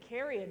 I can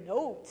carry a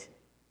note.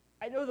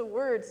 I know the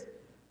words.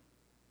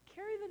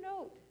 Carry the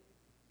note.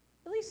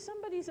 At least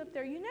somebody's up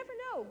there. You never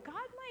know. God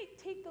might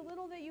take the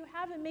little that you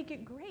have and make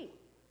it great.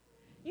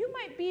 You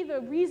might be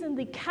the reason,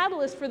 the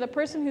catalyst for the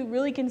person who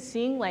really can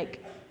sing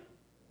like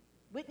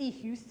Whitney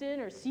Houston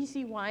or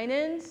CeCe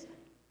Winans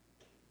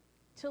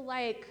to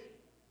like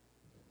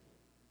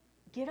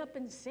get up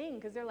and sing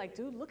because they're like,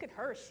 dude, look at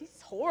her.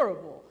 She's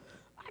horrible.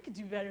 I could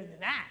do better than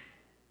that.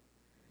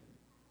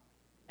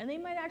 And they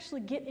might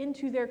actually get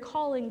into their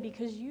calling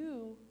because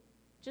you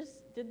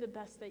just did the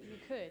best that you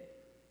could.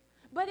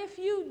 But if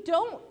you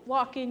don't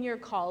walk in your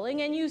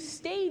calling and you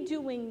stay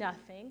doing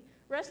nothing,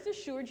 rest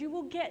assured you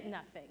will get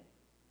nothing.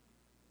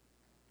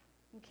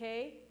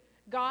 Okay?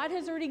 God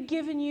has already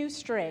given you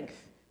strength.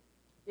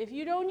 If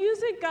you don't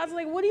use it, God's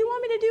like, what do you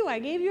want me to do? I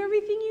gave you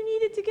everything you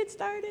needed to get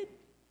started.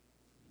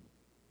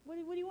 What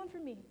do you want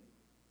from me?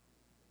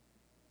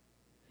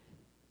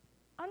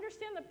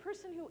 Understand the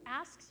person who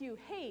asks you,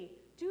 hey,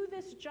 do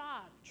this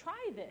job,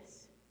 try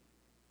this.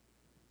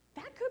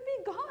 That could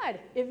be God.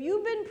 If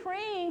you've been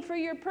praying for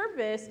your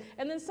purpose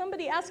and then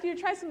somebody asks you to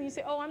try something, you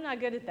say, oh, I'm not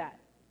good at that.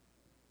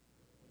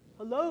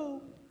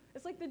 Hello?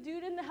 It's like the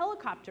dude in the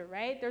helicopter,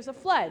 right? There's a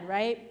flood,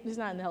 right? He's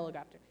not in the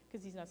helicopter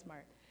because he's not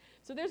smart.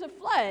 So there's a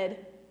flood,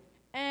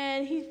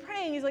 and he's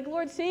praying. He's like,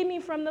 Lord, save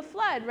me from the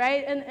flood,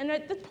 right? And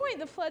at the point,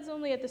 the flood's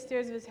only at the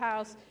stairs of his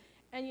house,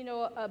 and,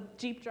 a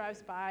Jeep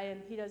drives by,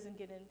 and he doesn't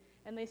get in.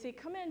 And they say,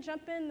 come in,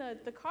 jump in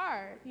the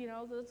car,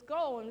 let's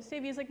go and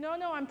save you. He's like, no,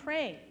 I'm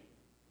praying.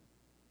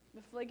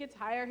 The flood gets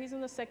higher. He's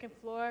on the second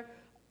floor.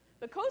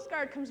 The Coast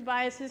Guard comes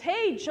by and says,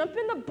 hey, jump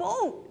in the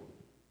boat.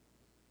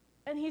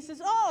 And he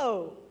says,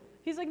 oh.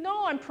 He's like,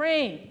 no, I'm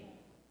praying.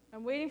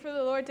 I'm waiting for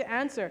the Lord to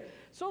answer.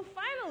 So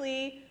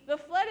finally, the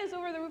flood is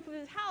over the roof of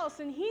his house,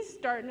 and he's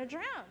starting to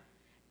drown.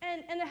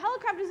 And the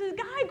helicopter says,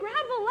 guy, grab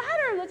the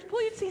ladder. Let's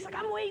pull you to sea. He's like,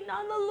 I'm waiting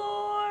on the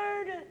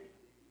Lord.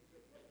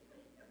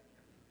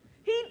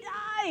 He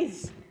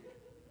dies.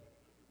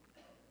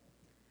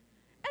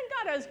 And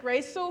God has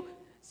grace. So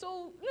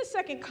in the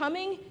second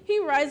coming, he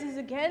rises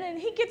again, and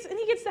he gets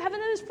to heaven,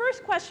 and his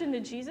first question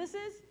to Jesus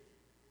is,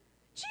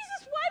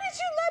 Jesus, why did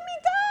you let me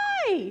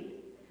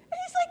die? And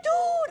he's like,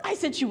 dude, I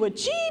sent you a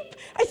Jeep.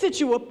 I sent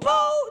you a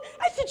boat.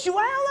 I sent you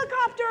a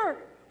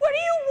helicopter. What do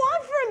you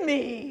want from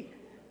me?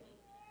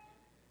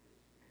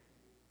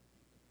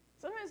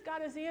 Sometimes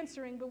God is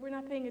answering, but we're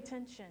not paying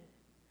attention.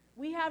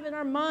 We have in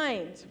our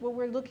minds what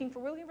we're looking for.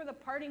 We're looking for the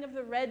parting of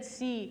the Red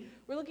Sea.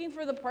 We're looking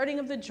for the parting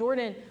of the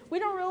Jordan. We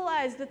don't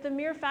realize that the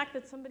mere fact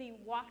that somebody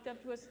walked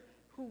up to us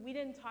who we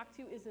didn't talk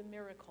to is a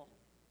miracle.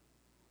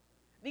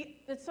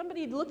 That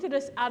somebody looked at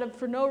us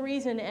for no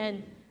reason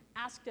and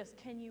asked us,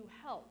 can you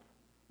help?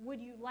 Would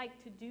you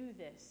like to do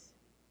this?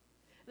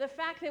 The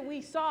fact that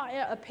we saw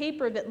a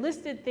paper that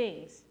listed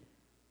things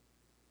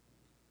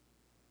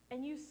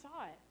and you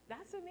saw it,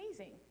 that's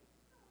amazing.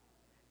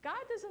 God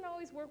doesn't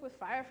always work with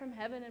fire from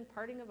heaven and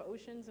parting of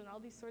oceans and all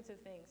these sorts of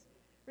things.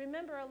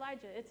 Remember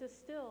Elijah, it's a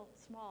still,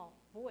 small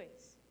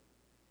voice.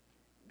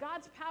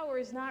 God's power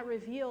is not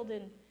revealed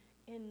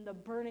in the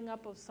burning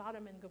up of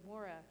Sodom and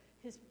Gomorrah.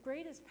 His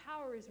greatest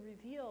power is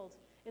revealed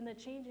in the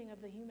changing of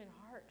the human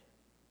heart.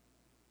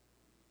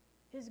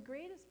 His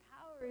greatest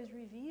power is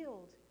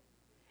revealed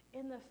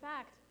in the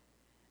fact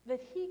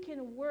that he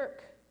can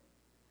work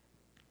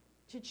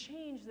to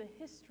change the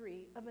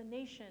history of a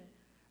nation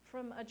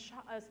from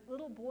a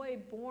little boy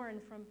born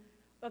from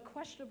a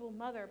questionable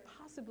mother,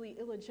 possibly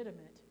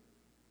illegitimate,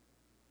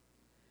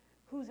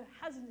 who's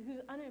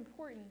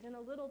unimportant in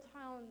a little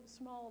town,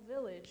 small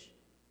village,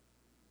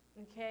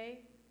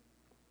 okay?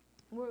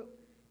 We're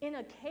in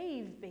a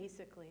cave,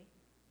 basically.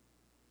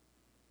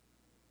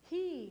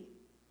 He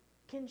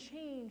can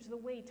change the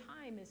way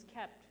time is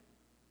kept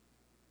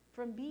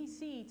from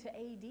BC to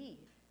AD.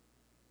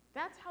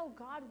 That's how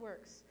God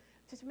works.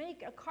 To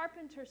make a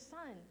carpenter's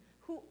son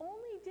who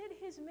only did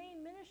his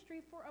main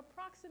ministry for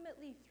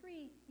approximately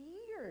 3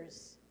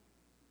 years.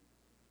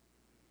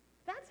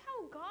 That's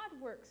how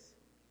God works.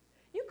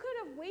 You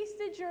could have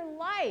wasted your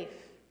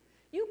life.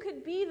 You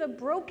could be the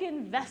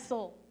broken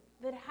vessel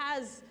that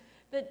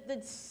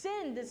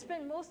sinned, that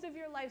spent most of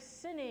your life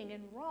sinning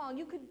and wrong.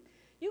 You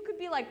could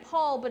be like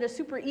Paul, but a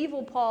super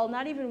evil Paul,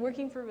 not even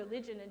working for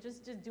religion and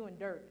just doing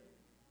dirt.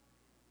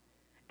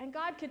 And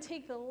God could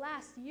take the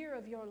last year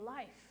of your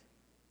life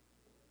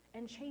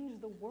and change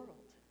the world.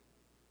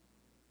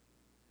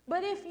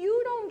 But if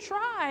you don't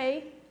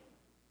try,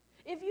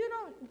 if you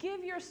don't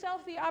give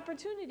yourself the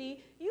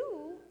opportunity,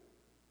 you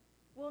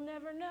will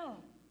never know.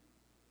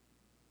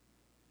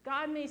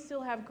 God may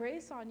still have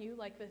grace on you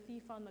like the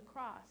thief on the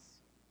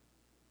cross.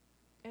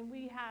 And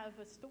we have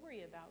a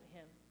story about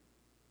him.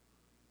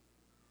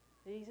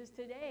 He says,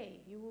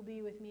 today you will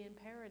be with me in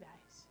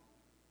paradise.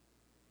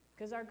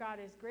 Because our God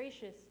is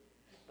gracious.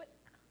 But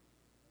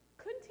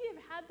couldn't he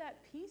have had that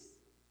peace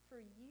for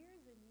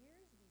years and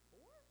years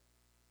before?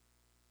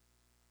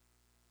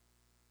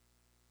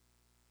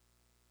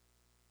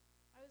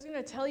 I was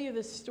going to tell you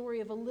the story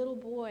of a little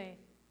boy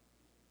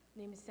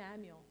named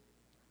Samuel.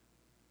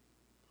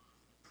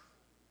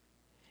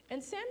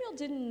 And Samuel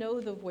didn't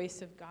know the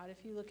voice of God.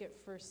 If you look at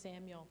 1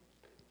 Samuel,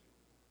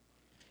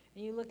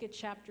 and you look at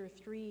chapter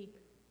 3,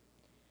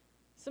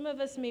 some of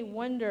us may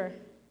wonder,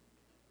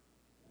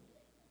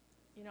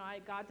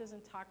 God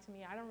doesn't talk to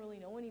me. I don't really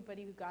know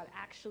anybody who God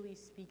actually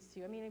speaks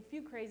to. I mean, a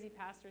few crazy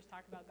pastors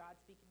talk about God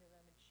speaking to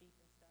them and sheep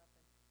and stuff.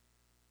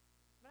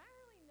 But I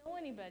don't really know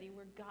anybody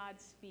where God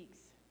speaks.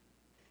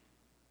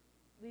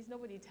 At least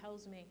nobody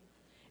tells me.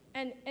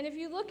 And if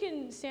you look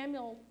in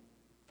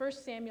 1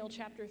 Samuel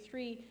chapter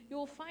 3, you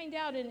will find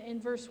out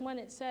in verse 1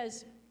 it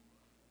says,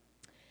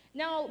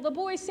 "Now the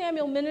boy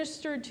Samuel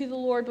ministered to the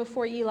Lord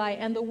before Eli,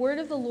 and the word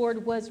of the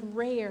Lord was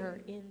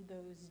rare in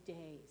those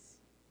days."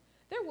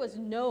 There was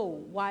no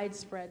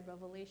widespread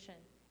revelation.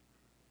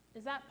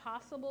 Is that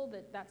possible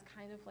that that's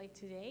kind of like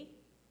today?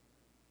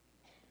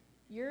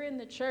 You're in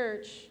the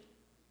church,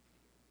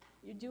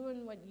 you're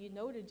doing what you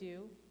know to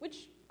do,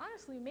 which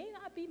honestly may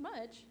not be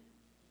much,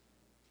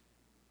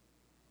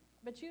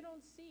 but you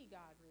don't see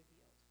God revealed.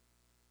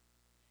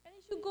 And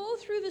as you go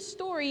through the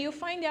story, you'll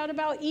find out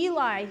about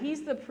Eli.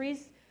 He's the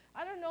priest.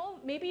 I don't know,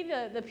 maybe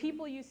the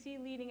people you see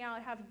leading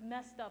out have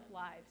messed up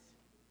lives.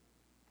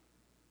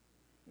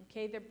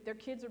 Okay, their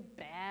kids are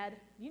bad.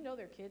 You know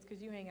their kids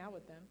because you hang out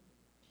with them.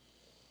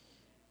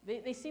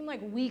 They seem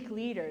like weak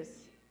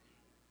leaders.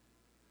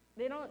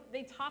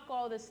 They talk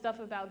all this stuff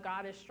about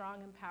God is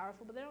strong and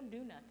powerful, but they don't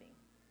do nothing.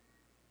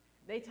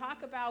 They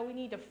talk about we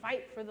need to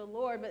fight for the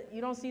Lord, but you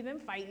don't see them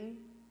fighting.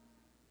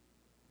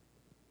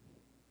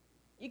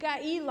 You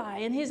got Eli,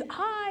 and his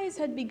eyes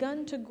had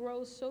begun to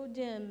grow so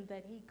dim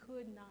that he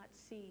could not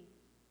see.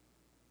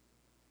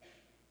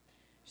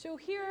 So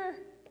here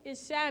is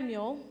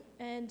Samuel,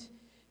 and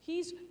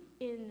he's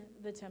in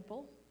the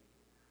temple.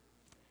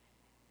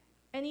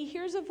 And he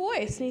hears a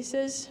voice, and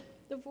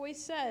the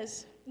voice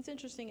says, it's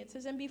interesting, it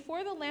says, "And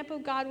before the lamp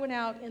of God went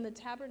out in the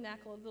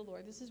tabernacle of the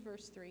Lord," this is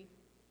verse 3,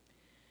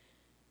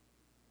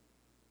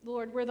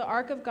 "Lord, where the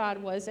ark of God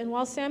was, and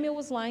while Samuel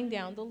was lying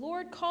down, the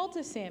Lord called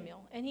to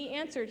Samuel, and he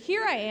answered,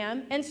 'Here I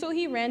am.' And so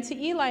he ran to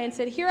Eli and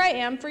said, 'Here I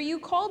am, for you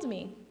called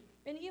me.'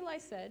 And Eli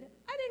said,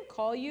 'I didn't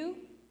call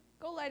you.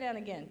 Go lie down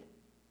again.'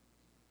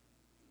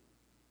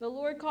 The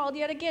Lord called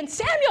yet again,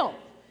 'Samuel!'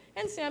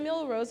 And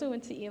Samuel arose and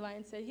went to Eli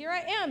and said, 'Here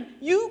I am.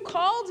 You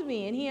called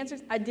me.' And he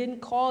answered, 'I didn't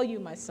call you,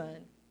 my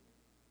son.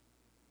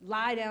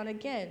 Lie down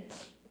again.'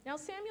 Now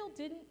Samuel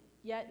didn't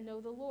yet know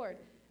the Lord.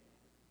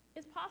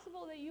 It's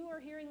possible that you are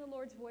hearing the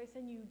Lord's voice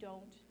and you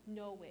don't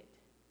know it.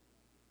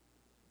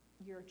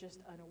 You're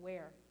just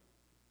unaware.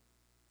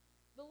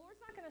 The Lord's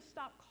not going to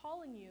stop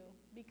calling you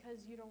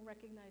because you don't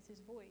recognize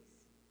his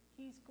voice.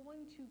 He's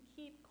going to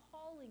keep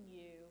calling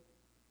you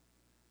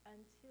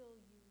until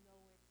you know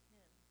it's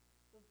him.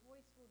 The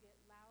voice will get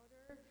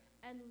louder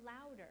and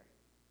louder.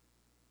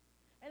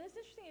 And it's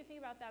interesting to think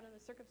about that in the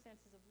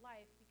circumstances of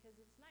life because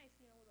it's nice,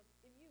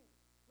 if you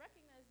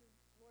recognize the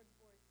Lord's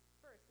voice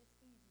first, it's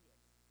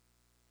easiest.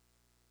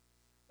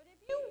 But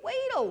if you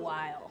wait a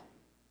while,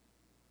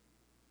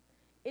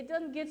 it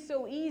doesn't get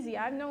so easy.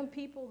 I've known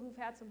people who've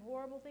had some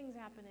horrible things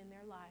happen in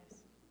their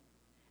lives.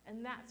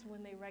 And that's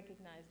when they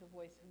recognize the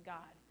voice of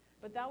God.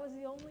 But that was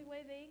the only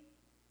way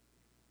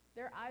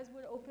their eyes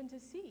would open to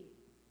see.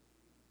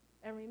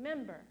 And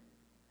remember,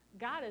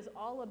 God is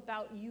all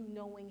about you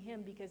knowing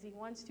him because he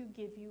wants to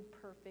give you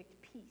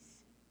perfect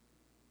peace.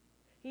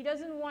 He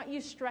doesn't want you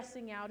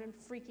stressing out and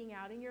freaking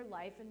out in your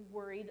life and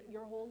worried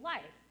your whole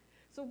life.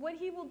 So what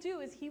he will do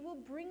is he will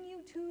bring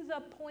you to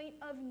the point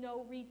of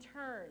no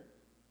return.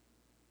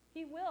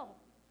 He will.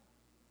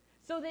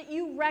 So that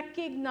you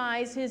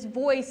recognize his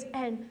voice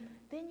and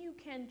then you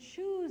can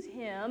choose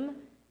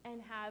him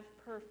and have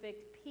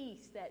perfect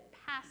peace that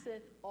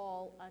passeth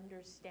all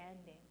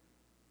understanding.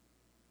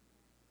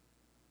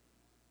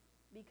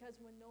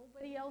 Because when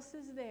nobody else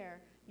is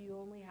there,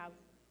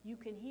 you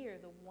can hear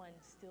the one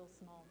still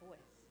small voice.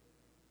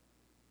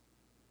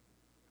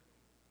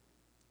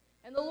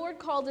 And the Lord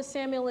called to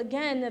Samuel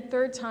again the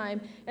third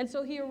time, and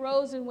so he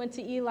arose and went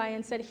to Eli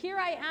and said, 'Here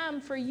I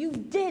am, for you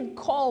did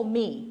call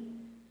me.'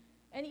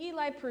 And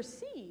Eli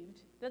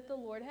perceived that the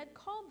Lord had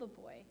called the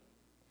boy.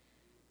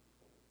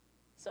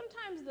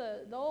 Sometimes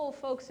the old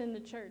folks in the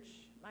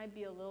church might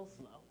be a little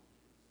slow.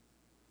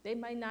 They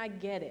might not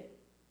get it.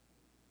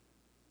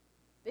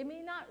 They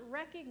may not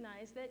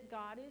recognize that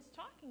God is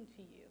talking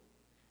to you.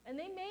 And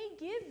they may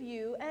give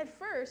you, at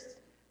first,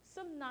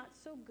 some not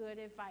so good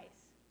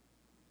advice.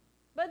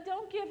 But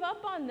don't give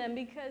up on them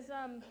because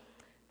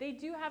they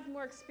do have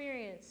more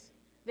experience.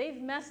 They've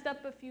messed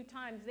up a few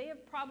times. They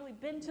have probably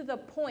been to the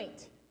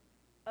point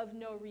of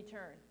no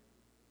return.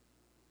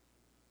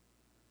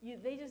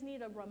 They just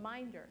need a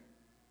reminder.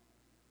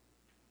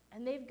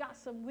 And they've got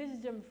some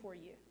wisdom for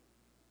you.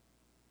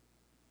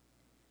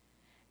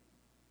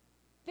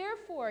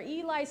 Therefore,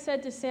 Eli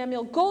said to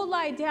Samuel, 'Go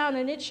lie down,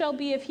 and it shall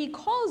be if he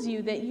calls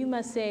you that you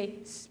must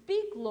say,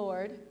 Speak,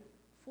 Lord,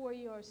 for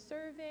your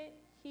servant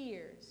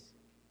hears.'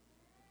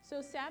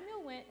 So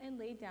Samuel went and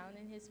lay down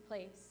in his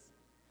place.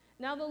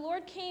 Now the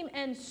Lord came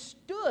and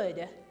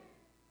stood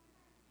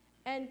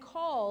and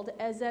called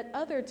as at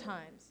other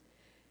times.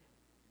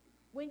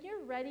 When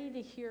you're ready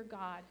to hear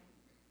God,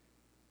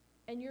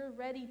 and you're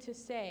ready to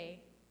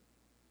say,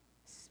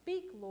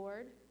 'Speak,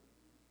 Lord,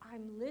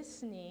 I'm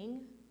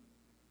listening,'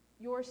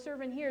 Your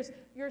servant hears.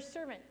 Your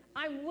servant.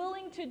 I'm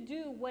willing to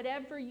do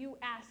whatever you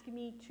ask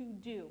me to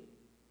do.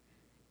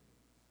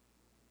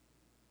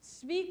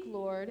 Speak,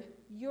 Lord,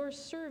 your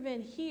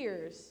servant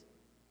hears.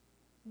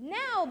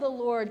 Now the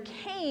Lord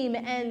came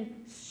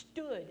and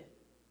stood.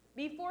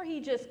 Before he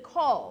just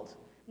called,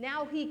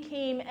 now he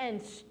came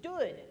and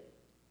stood.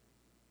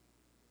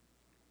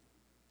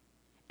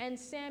 And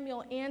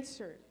Samuel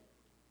answered.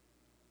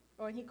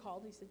 Or when he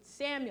called, he said,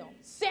 Samuel,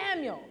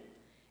 Samuel.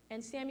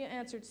 And Samuel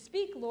answered,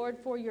 Speak, Lord,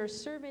 for your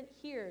servant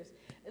hears.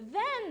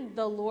 Then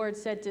the Lord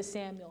said to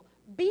Samuel,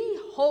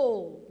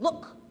 Behold,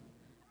 look,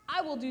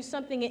 I will do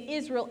something in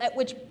Israel at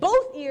which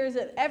both ears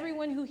of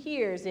everyone who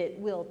hears it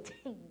will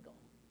tingle.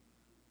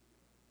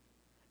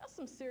 That's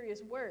some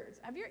serious words.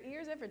 Have your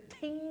ears ever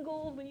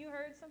tingled when you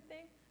heard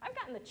something? I've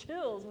gotten the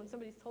chills when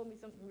somebody's told me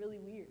something really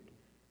weird.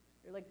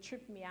 They're like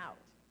tripped me out.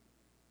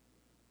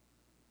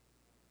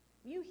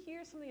 You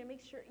hear something that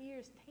makes your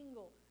ears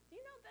tingle. Do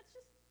you know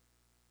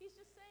he's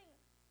just saying,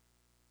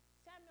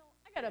 Samuel,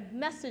 I got a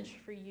message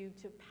for you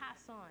to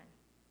pass on.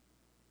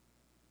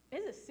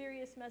 It's a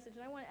serious message,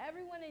 and I want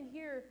everyone in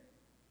here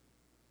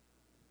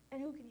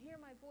and who can hear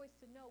my voice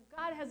to know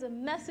God has a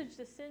message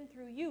to send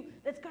through you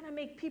that's going to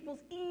make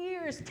people's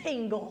ears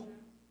tingle.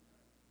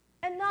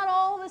 And not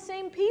all the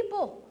same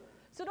people.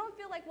 So don't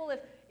feel like, well,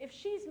 if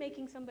she's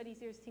making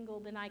somebody's ears tingle,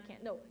 then I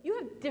can't. No, you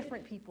have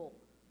different people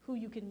who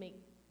you can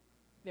make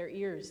their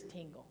ears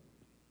tingle.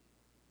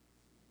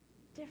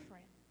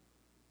 Different.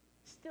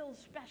 Still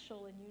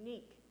special and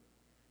unique.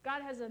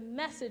 God has a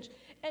message.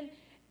 And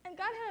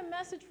God had a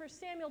message for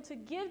Samuel to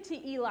give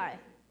to Eli.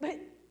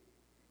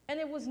 And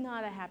it was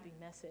not a happy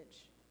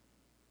message.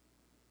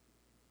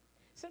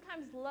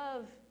 Sometimes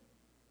love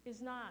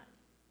is not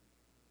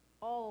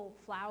all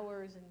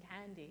flowers and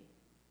candy.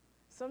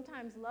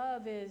 Sometimes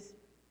love is,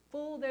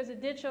 fool, there's a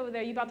ditch over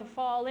there, you're about to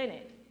fall in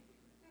it.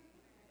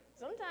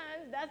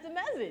 Sometimes that's the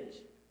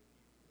message.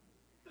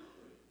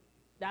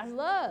 That's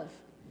love.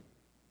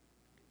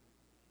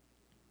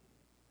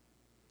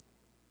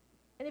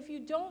 And if you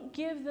don't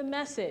give the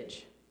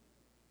message,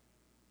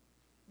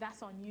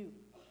 that's on you.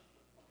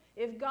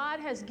 If God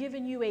has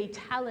given you a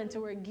talent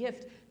or a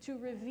gift to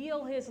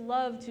reveal his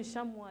love to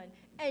someone,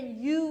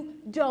 and you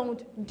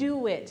don't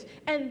do it,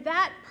 and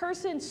that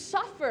person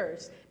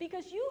suffers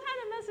because you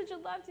had a message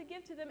of love to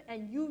give to them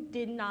and you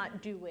did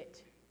not do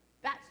it,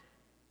 that's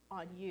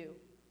on you.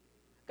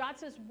 God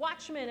says,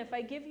 watchmen, if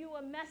I give you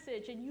a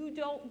message and you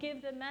don't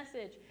give the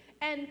message,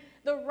 and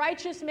the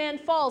righteous man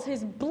falls,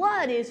 his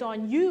blood is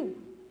on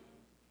you.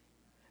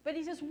 But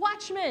he says,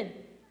 watchmen,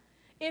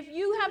 if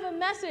you have a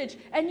message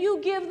and you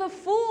give the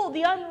fool,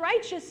 the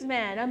unrighteous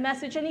man, a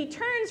message, and he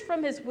turns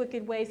from his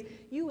wicked ways,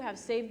 you have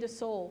saved a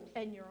soul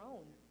and your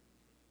own.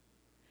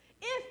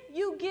 If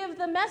you give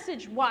the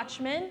message,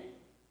 watchmen,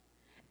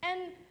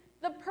 and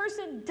the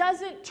person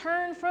doesn't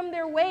turn from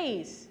their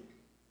ways,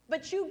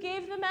 but you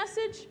gave the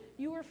message,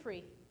 you are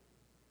free.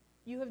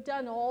 You have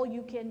done all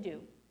you can do.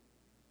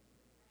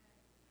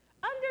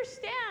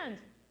 Understand,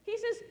 he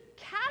says,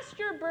 cast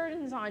your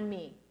burdens on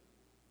me.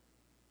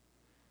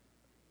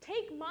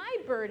 Take my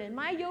burden.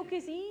 My yoke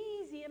is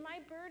easy and my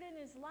burden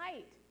is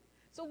light.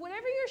 So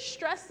whatever you're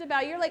stressed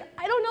about, you're like,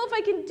 I don't know if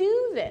I can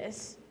do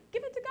this.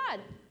 Give it to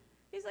God.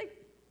 He's like,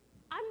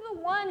 I'm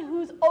the one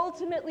who's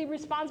ultimately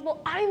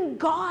responsible. I'm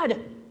God.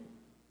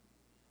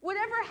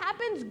 Whatever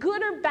happens,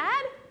 good or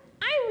bad,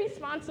 I'm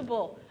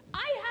responsible.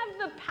 I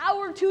have the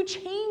power to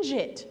change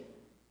it.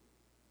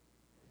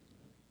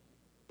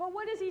 But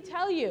what does he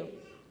tell you?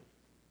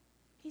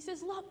 He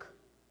says, look.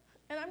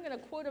 And I'm going to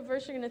quote a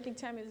verse. You're going to think,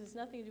 Tammy, this has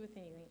nothing to do with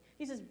anything.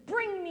 He says,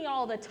 bring me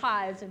all the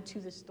tithes into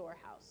the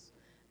storehouse,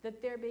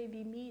 that there may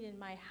be meat in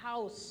my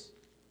house.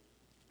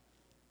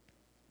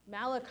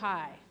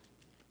 Malachi.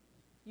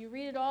 You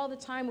read it all the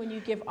time when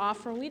you give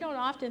offering. We don't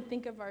often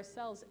think of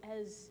ourselves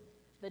as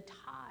the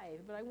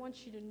tithe, but I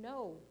want you to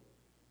know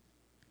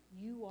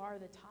you are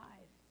the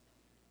tithe.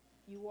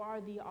 You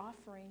are the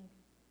offering.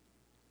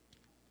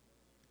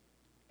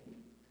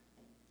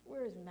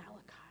 Where is Malachi?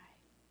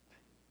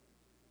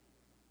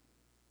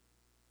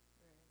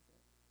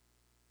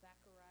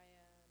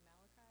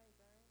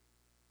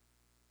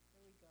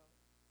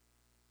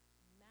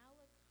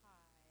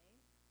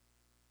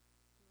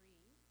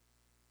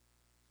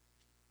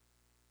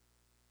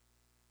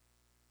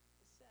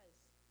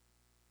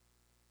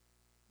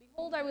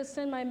 Behold, I will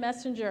send my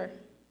messenger.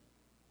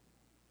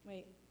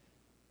 Wait.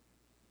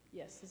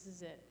 Yes, this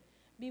is it.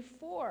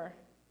 Before,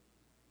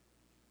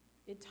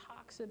 it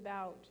talks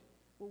about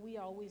what we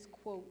always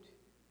quote,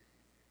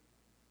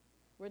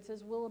 where it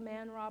says, will a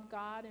man rob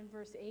God in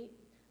verse 8?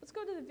 Let's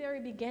go to the very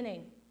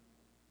beginning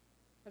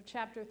of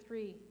chapter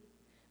 3.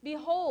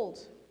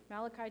 Behold,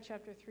 Malachi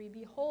chapter 3,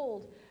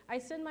 behold, I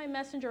send my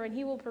messenger, and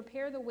he will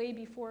prepare the way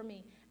before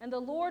me. And the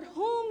Lord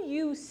whom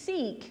you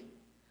seek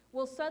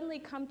will suddenly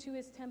come to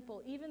his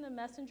temple, even the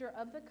messenger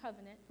of the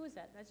covenant. Who is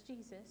that? That's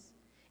Jesus.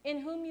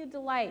 In whom you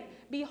delight.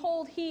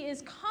 Behold, he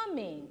is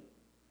coming.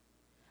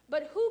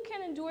 But who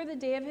can endure the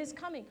day of his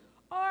coming?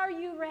 Are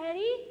you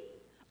ready?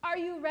 Are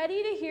you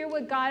ready to hear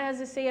what God has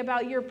to say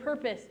about your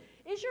purpose?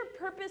 Is your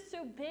purpose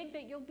so big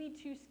that you'll be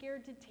too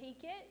scared to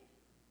take it?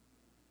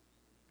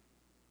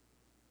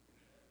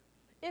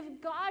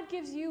 If God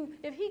gives you,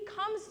 if he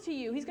comes to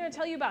you, he's going to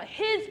tell you about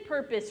his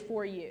purpose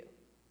for you.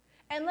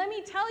 And let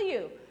me tell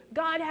you,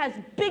 God has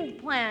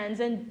big plans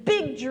and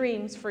big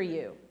dreams for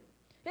you.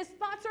 His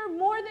thoughts are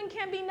more than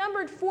can be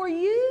numbered for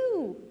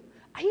you.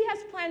 He has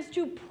plans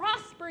to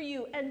prosper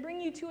you and bring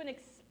you to an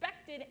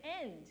expected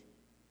end.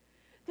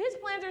 His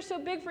plans are so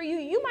big for you,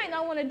 you might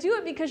not want to do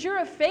it because you're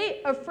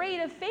afraid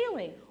of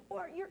failing.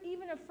 Or you're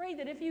even afraid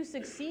that if you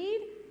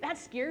succeed, that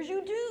scares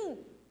you too.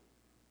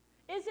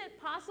 Is it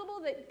possible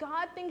that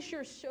God thinks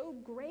you're so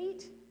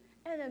great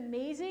and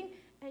amazing,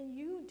 and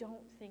you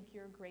don't think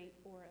you're great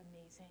or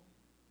amazing?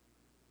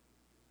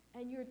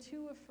 And you're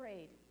too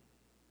afraid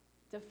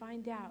to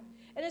find out.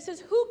 And it says,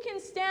 who can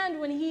stand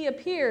when he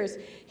appears?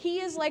 He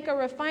is like a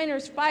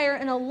refiner's fire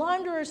and a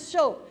launderer's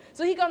soap.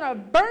 So he's going to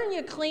burn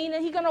you clean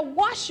and he's going to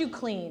wash you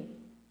clean.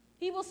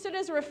 He will sit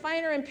as a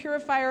refiner and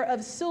purifier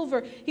of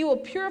silver. He will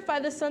purify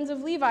the sons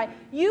of Levi.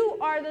 You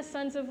are the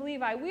sons of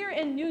Levi. We are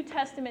in New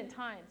Testament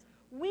times.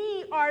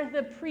 We are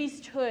the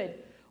priesthood.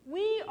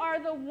 We are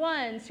the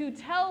ones who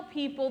tell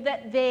people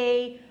that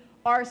they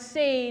are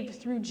saved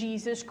through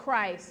Jesus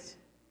Christ.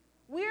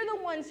 We're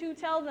the ones who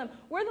tell them.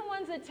 We're the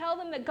ones that tell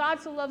them that God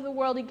so loved the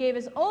world, he gave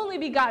his only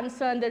begotten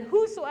Son, that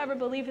whosoever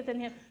believeth in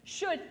him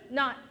should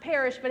not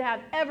perish, but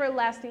have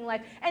everlasting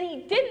life. And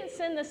he didn't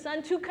send the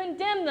Son to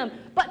condemn them,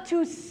 but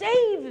to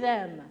save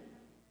them.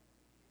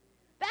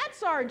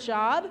 That's our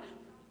job.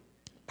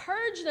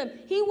 Purge them.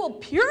 He will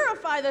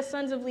purify the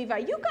sons of Levi.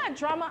 You got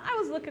drama. I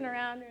was looking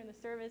around during the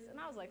service, and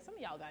I was like, some of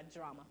y'all got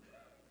drama.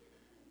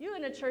 You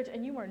in a church,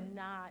 and you are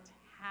not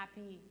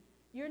happy.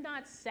 You're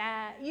not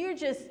sad. You're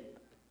just...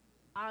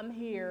 I'm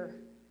here.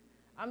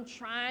 I'm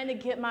trying to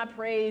get my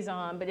praise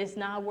on, but it's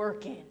not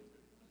working.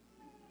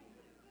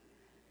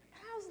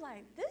 And I was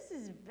like, this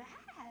is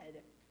bad.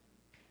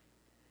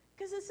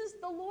 Because it says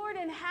the Lord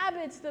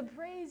inhabits the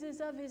praises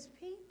of his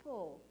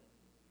people.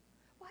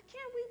 Why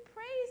can't we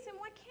praise him?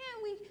 Why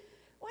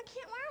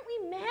aren't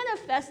we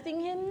manifesting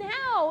him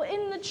now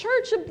in the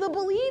church of the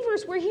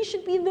believers where he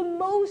should be the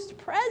most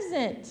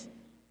present?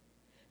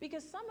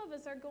 Because some of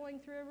us are going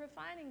through a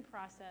refining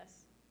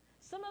process.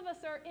 Some of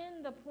us are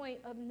in the point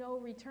of no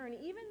return.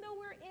 Even though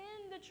we're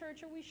in the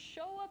church or we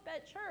show up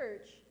at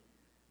church,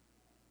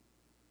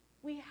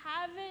 we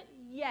haven't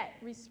yet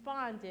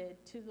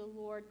responded to the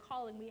Lord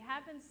calling. We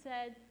haven't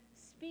said,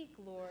 speak,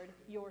 Lord,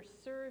 your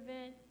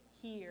servant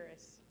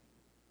hears.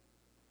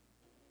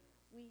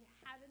 We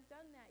haven't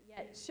done that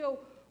yet. So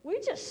we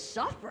just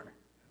suffer.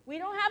 We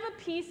don't have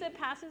a peace that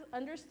passes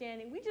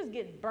understanding. We just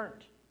get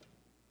burnt.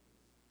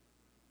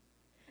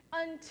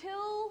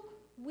 Until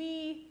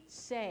we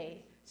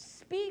say,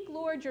 speak,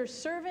 Lord, your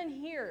servant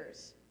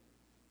hears.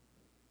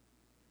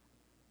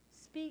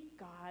 Speak,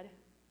 God,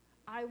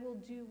 I will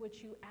do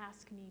what you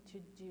ask me to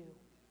do,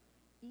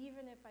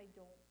 even if I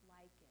don't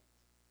like it.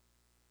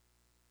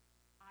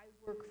 I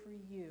work for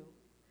you.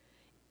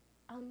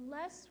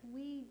 Unless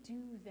we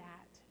do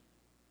that,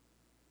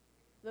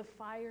 the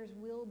fires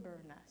will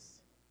burn us.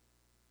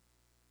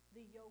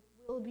 The yoke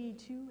will be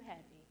too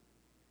heavy.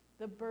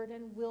 The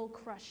burden will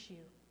crush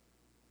you.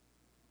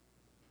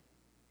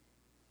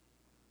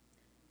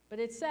 But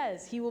it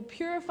says, he will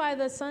purify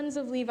the sons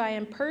of Levi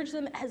and purge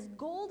them as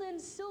gold and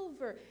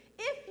silver.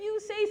 If you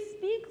say,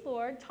 speak,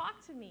 Lord,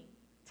 talk to me.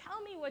 Tell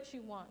me what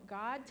you want,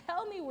 God.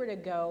 Tell me where to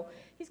go.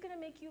 He's going to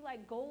make you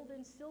like gold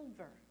and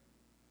silver.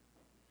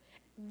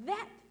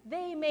 That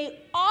they may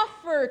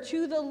offer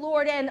to the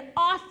Lord an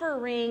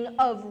offering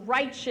of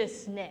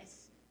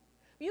righteousness.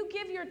 You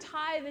give your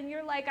tithe and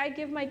you're like, I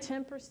give my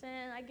 10%,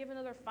 I give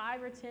another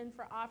 5 or 10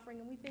 for offering,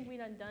 and we think we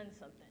done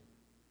something.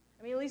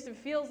 I mean, at least it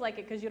feels like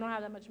it because you don't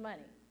have that much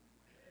money.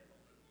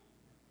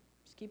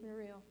 Keeping it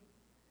real.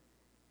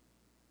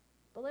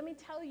 But let me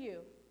tell you,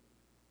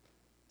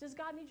 does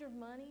God need your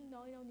money?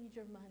 No, he don't need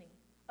your money.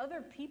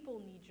 Other people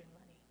need your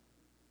money.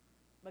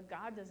 But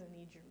God doesn't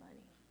need your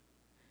money.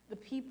 The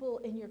people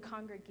in your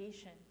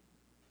congregation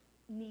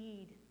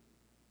need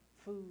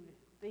food.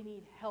 They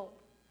need help.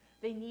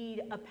 They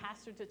need a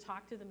pastor to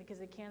talk to them because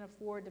they can't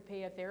afford to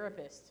pay a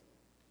therapist.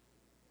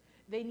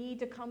 They need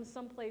to come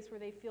someplace where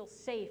they feel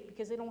safe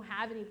because they don't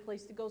have any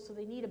place to go, so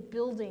they need a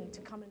building to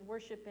come and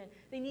worship in.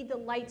 They need the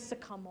lights to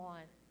come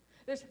on.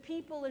 There's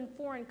people in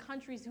foreign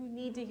countries who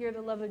need to hear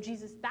the love of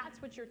Jesus. That's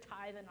what your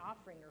tithe and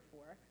offering are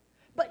for.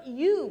 But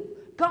you,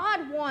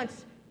 God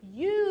wants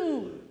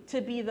you to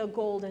be the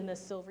gold and the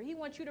silver. He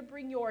wants you to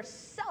bring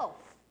yourself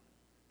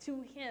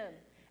to him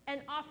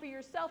and offer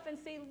yourself and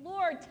say,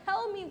 Lord,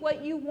 tell me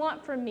what you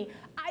want from me.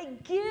 I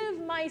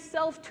give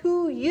myself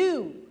to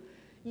you.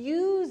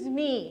 Use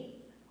me.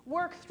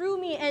 Work through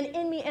me and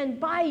in me and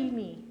by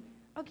me.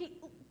 Okay,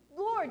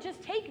 Lord,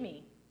 just take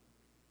me.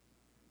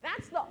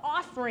 That's the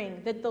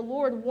offering that the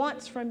Lord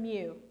wants from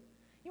you.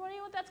 You want to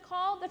know what that's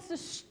called? That's the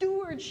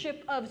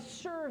stewardship of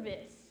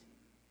service.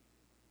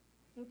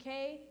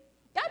 Okay?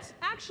 That's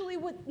actually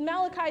what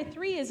Malachi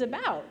 3 is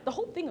about. The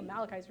whole thing of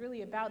Malachi is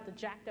really about the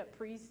jacked up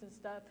priests and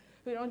stuff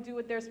who don't do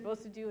what they're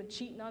supposed to do and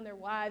cheating on their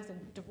wives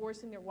and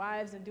divorcing their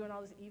wives and doing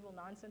all this evil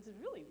nonsense. It's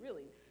really,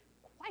 really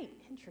quite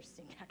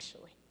interesting,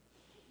 actually.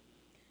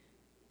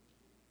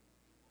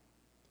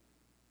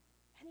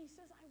 And he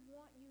says, I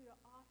want you to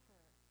offer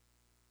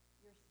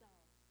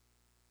yourselves.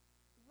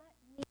 Let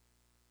me make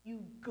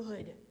you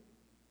good.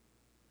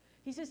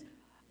 He says,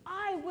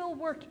 I will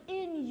work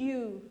in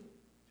you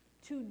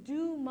to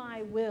do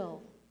my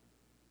will.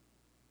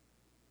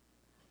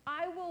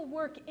 I will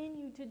work in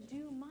you to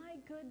do my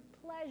good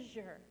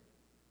pleasure.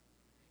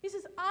 He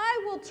says,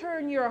 I will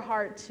turn your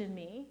heart to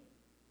me.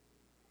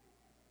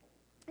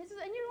 He says,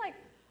 and you're like,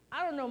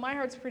 I don't know, my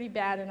heart's pretty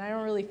bad, and I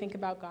don't really think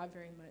about God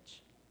very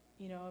much.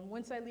 You know, and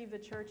once I leave the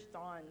church, it's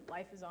on.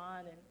 Life is on,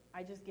 and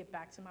I just get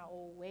back to my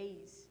old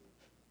ways.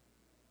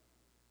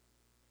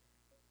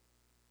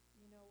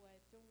 You know what?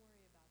 Don't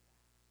worry about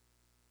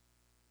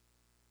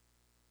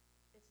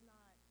that. It's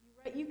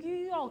not.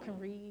 You all can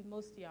read,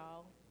 most of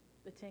y'all,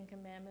 the Ten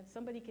Commandments.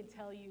 Somebody can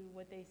tell you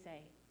what they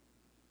say.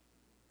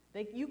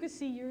 You can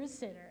see you're a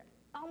sinner.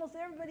 Almost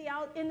everybody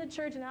out in the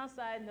church and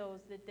outside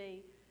knows that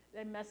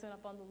they're messing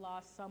up on the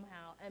law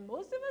somehow. And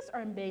most of us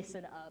are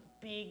messing up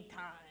big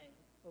time,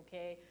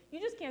 okay? You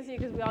just can't see it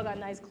because we all got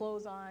nice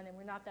clothes on and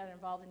we're not that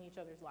involved in each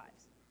other's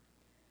lives.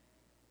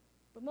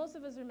 But most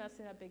of us are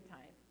messing up big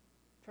time.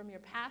 From your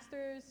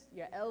pastors,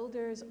 your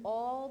elders,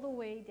 all the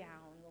way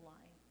down the line.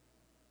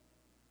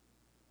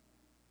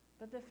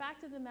 But the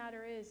fact of the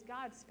matter is,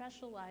 God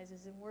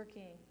specializes in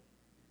working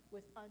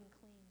with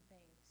unclean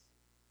things.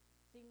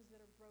 Things that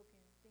are broken,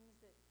 things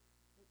that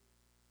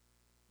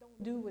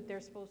don't do what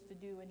they're supposed to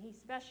do, and he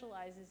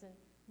specializes in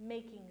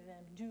making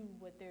them do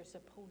what they're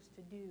supposed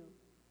to do.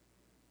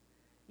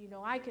 You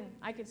know, I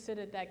can sit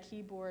at that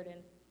keyboard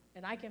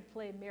and I can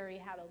play Mary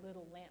Had a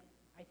Little Lamb,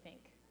 I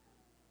think.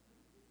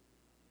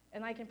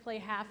 And I can play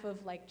half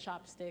of like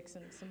Chopsticks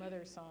and some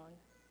other song.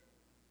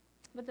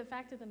 But the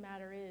fact of the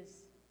matter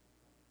is,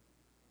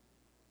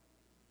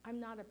 I'm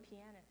not a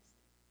pianist.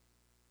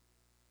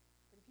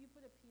 But if you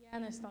put a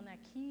pianist on that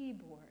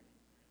keyboard,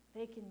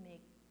 they can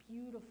make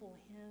beautiful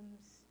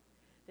hymns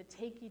that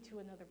take you to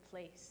another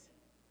place,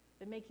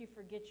 that make you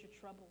forget your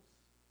troubles.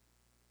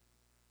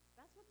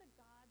 That's what the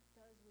God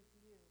does with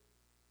you.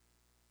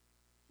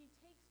 He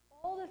takes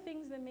all the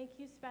things that make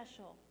you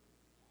special,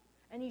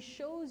 and he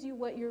shows you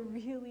what you're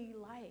really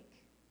like.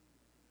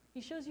 He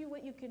shows you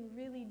what you can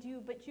really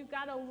do, but you've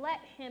got to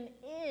let him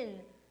in.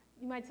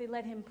 You might say,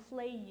 let him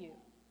play you.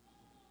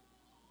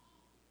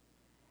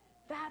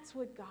 That's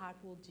what God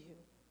will do.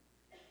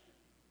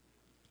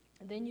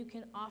 And then you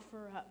can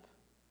offer up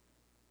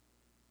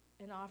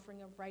an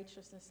offering of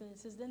righteousness. And it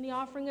says, then the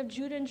offering of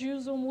Judah and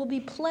Jerusalem will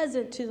be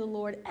pleasant to the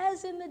Lord,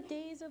 as in the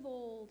days of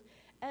old,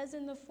 as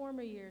in the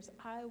former years.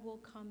 I will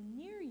come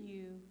near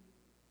you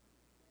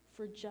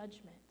for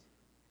judgment.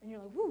 And you're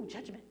like, woo,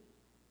 judgment.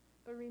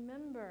 But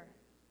remember,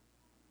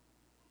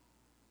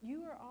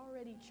 you are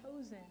already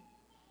chosen.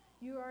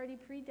 You are already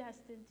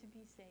predestined to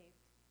be saved.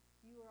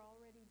 You are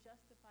already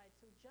justified.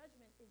 So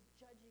judgment is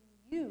judging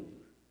you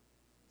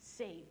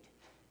saved.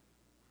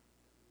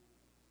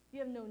 You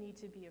have no need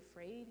to be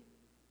afraid.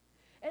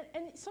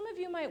 And some of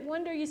you might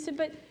wonder, you said,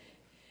 but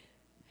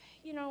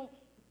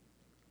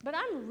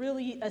I'm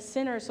really a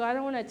sinner, so I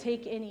don't want to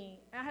take any.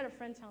 I had a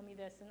friend tell me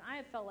this, and I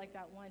had felt like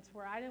that once,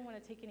 where I didn't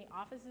want to take any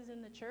offices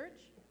in the church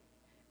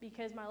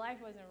because my life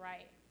wasn't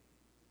right.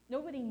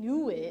 Nobody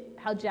knew it,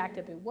 how jacked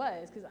up it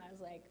was, because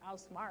I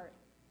was smart.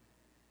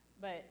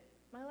 But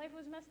my life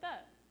was messed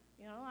up.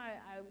 You know, I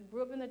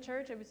grew up in the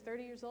church. I was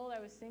 30 years old. I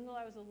was single.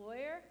 I was a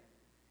lawyer.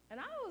 And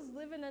I was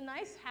living a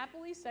nice,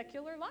 happily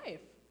secular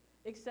life,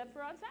 except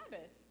for on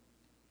Sabbath.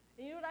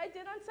 And you know what I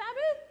did on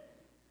Sabbath?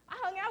 I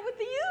hung out with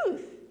the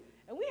youth.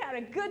 And we had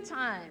a good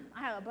time. I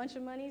had a bunch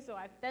of money, so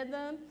I fed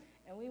them.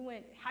 And we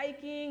went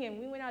hiking, and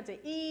we went out to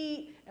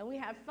eat, and we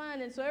had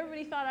fun. And so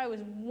everybody thought I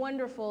was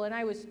wonderful, and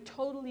I was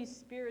totally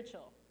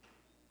spiritual.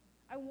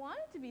 I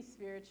wanted to be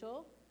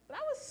spiritual, but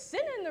I was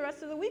sinning the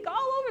rest of the week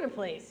all over the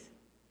place.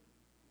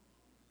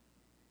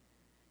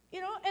 You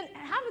know, and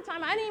half the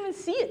time I didn't even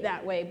see it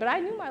that way, but I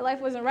knew my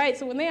life wasn't right.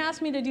 So when they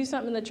asked me to do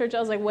something in the church,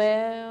 I was like,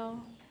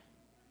 well,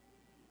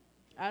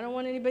 I don't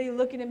want anybody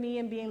looking at me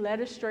and being led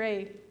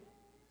astray.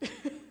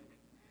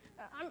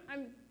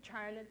 I'm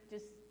trying to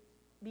just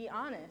be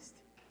honest.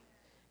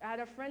 I had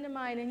a friend of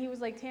mine, and he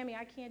was like, Tammy,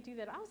 I can't do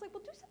that. I was like,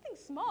 well, do something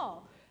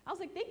small. I was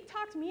like, they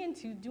talked me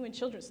into doing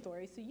children's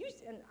stories.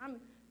 And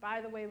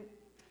by the way,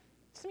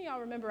 some of y'all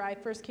remember I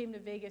first came to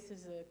Vegas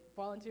as a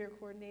volunteer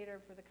coordinator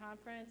for the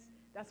conference.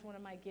 That's one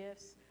of my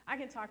gifts. I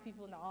can talk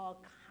people into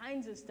all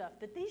kinds of stuff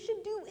that they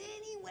should do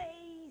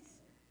anyways.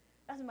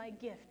 That's my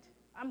gift.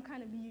 I'm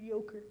kind of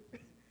mediocre.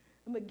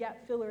 I'm a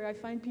gap filler. I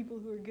find people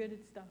who are good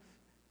at stuff,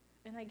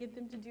 and I get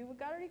them to do what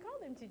God already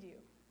called them to do.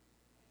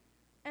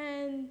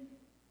 And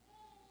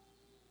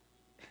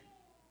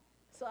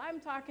so I'm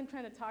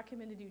trying to talk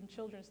him into doing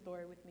children's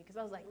story with me, because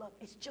I was like, look,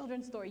 it's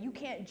children's story. You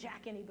can't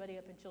jack anybody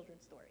up in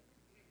children's story.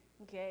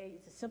 Okay,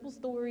 it's a simple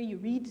story. You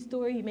read the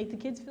story, you make the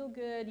kids feel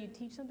good, you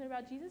teach something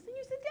about Jesus, and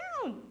you sit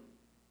down.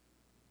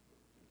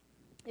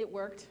 It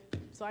worked.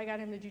 So I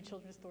got him to do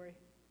children's story.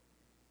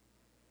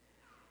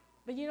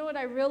 But you know what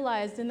I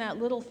realized in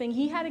that little thing?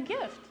 He had a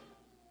gift.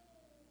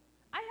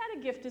 I had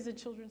a gift as a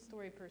children's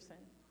story person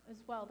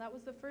as well. That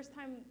was the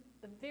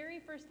very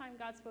first time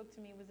God spoke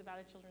to me was about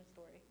a children's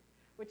story,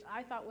 which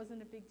I thought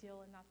wasn't a big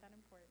deal and not that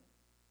important.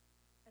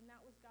 And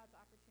that was God's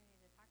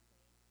opportunity to talk to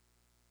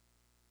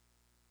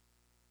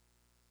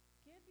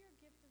me. Give your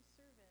gift of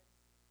service.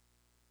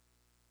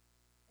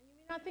 And you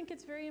may not think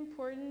it's very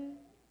important,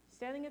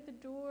 standing at the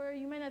door.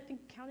 You might not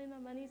think counting the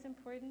money is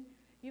important.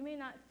 You may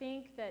not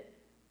think that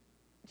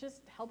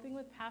just helping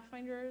with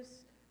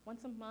Pathfinders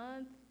once a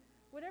month,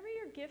 whatever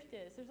your gift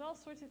is, there's all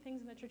sorts of things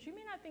in the church. You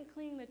may not think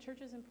cleaning the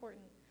church is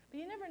important, but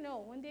you never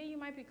know. One day you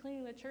might be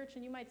cleaning the church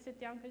and you might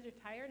sit down because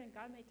you're tired and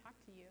God may talk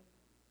to you.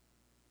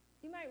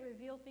 He might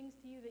reveal things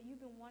to you that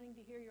you've been wanting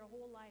to hear your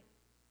whole life.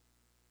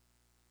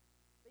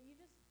 But you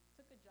just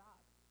took a job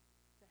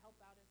to help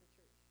out as a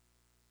church.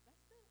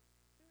 That's the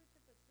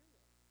stewardship of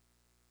service.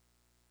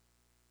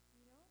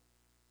 You know?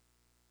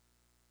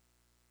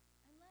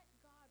 And let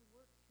God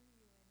work through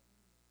you and in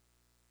you.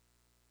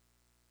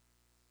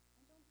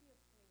 And don't be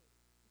afraid,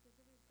 because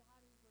it is God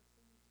who works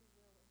in you to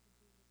will and to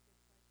do his good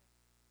pleasure.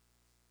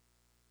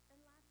 And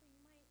lastly,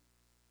 you might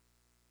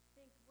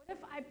think, what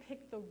if I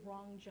pick the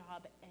wrong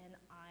job and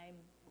I'm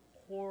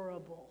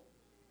horrible?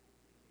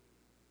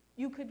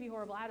 You could be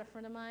horrible. I had a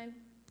friend of mine,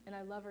 and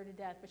I love her to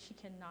death, but she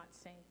cannot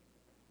sing.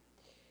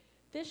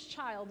 This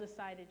child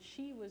decided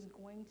she was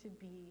going to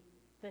be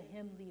the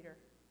hymn leader.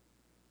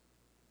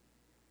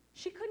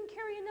 She couldn't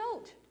carry a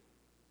note.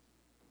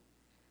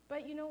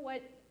 But you know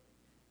what?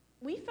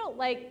 We felt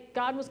like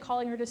God was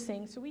calling her to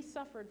sing, so we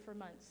suffered for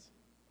months.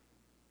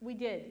 We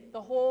did,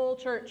 the whole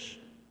church.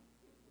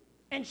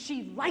 And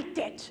she liked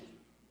it.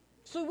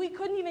 So we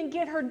couldn't even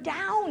get her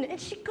down, and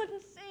she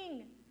couldn't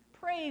sing.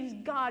 Praise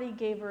God, he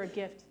gave her a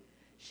gift.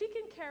 She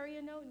can carry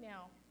a note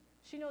now.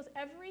 She knows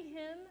every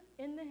hymn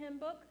in the hymn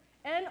book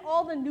and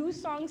all the new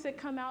songs that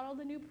come out, all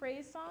the new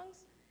praise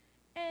songs,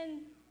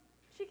 and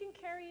she can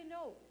carry a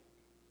note.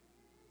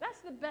 That's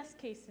the best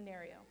case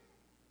scenario.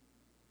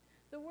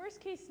 The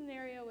worst case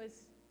scenario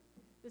is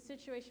the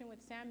situation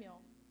with Samuel.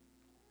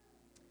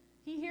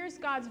 He hears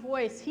God's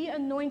voice. He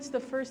anoints the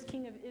first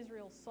king of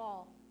Israel,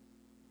 Saul.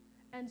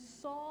 And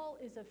Saul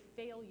is a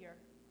failure.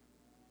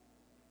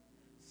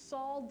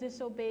 Saul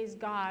disobeys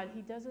God.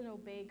 He doesn't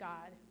obey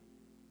God.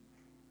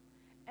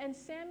 And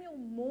Samuel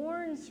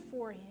mourns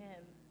for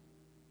him.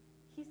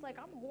 He's like,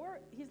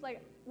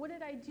 what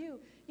did I do?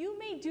 You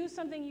may do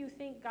something you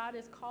think God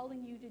is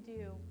calling you to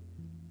do.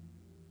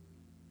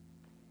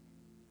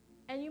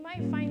 And you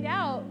might find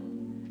out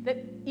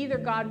that either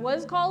God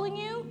was calling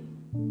you,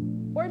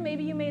 or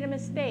maybe you made a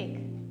mistake.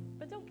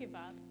 But don't give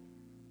up.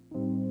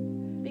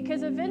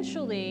 Because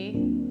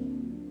eventually,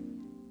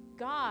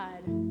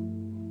 God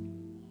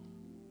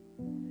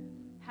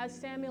has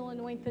Samuel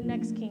anoint the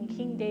next king,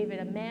 King David,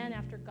 a man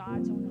after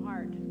God's own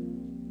heart.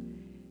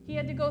 He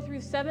had to go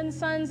through 7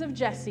 sons of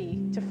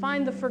Jesse to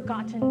find the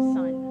forgotten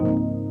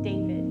son,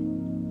 David.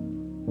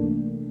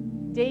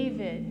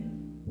 David,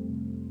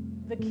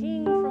 the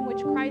king from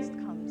which Christ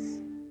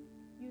comes.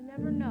 You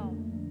never know.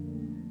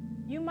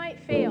 You might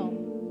fail.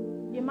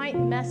 You might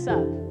mess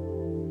up.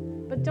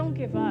 But don't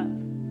give up.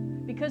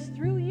 Because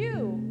through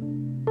you,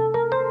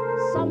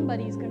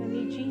 somebody's going to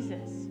meet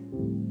Jesus.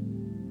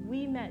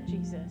 We met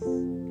Jesus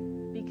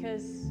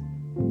because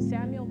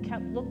Samuel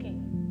kept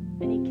looking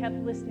and he kept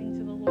listening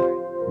to the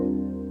Lord.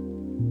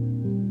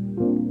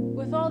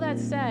 With all that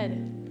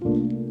said,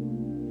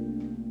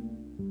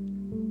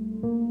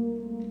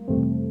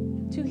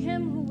 to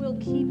him who will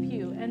keep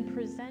you and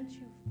present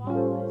you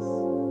faultless,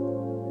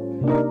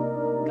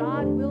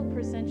 God will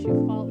present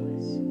you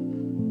faultless.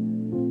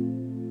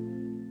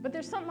 But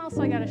there's something else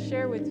I got to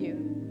share with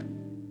you.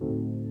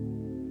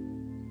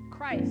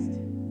 Christ.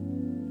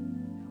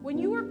 When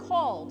you are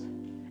called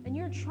and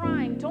you're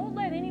trying, don't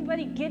let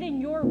anybody get in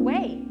your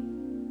way.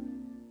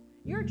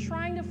 You're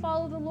trying to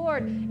follow the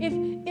Lord. If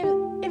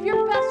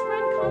your best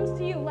friend comes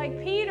to you like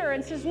Peter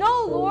and says,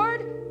 "No,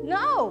 Lord,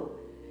 no,"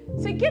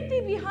 say, "Get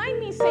thee behind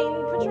me,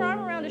 Satan." Put your arm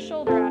around his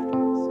shoulder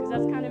afterwards, because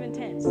that's kind of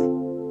intense.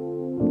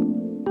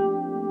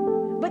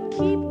 But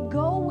keep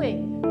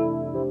going.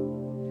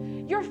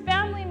 Your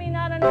family may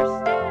not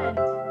understand,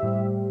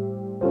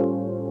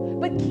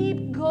 but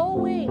keep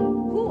going.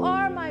 Who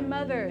are my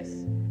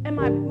mothers?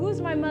 Who's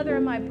my mother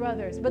and my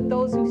brothers? But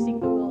those who seek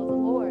the will of the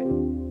Lord.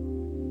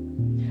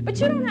 But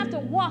you don't have to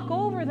walk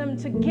over them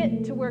to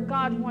get to where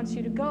God wants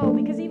you to go,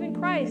 because even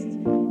Christ,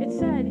 it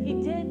said, he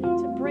did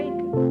to break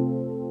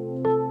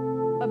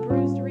a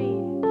bruised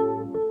reed.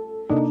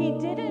 He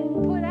didn't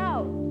put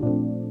out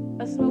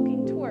a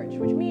smoking torch,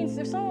 which means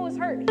if someone was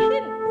hurt, he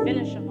didn't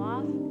finish them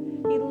off.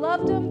 He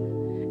loved them,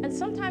 and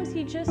sometimes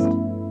he just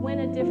went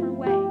a different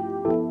way,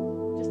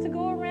 just to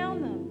go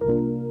around them.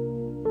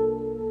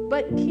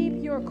 But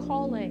keep your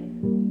calling.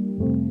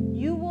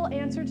 You will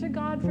answer to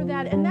God for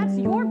that, and that's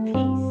your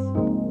peace.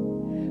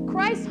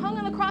 Christ hung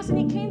on the cross, and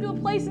he came to a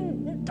place,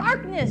 and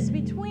darkness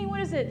between,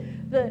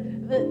 the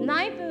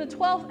 9th and the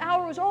 12th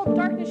hour was all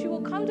darkness. You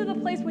will come to the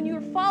place when you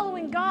are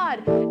following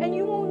God, and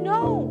you won't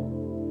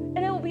know.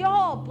 And it will be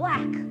all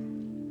black.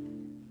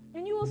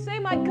 And you will say,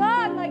 my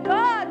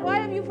God, why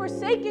have you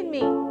forsaken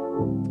me?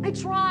 I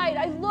tried,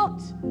 I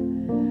looked.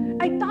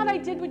 I thought I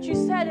did what you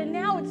said, and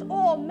now it's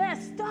all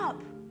messed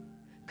up.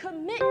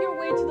 Commit your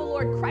way to the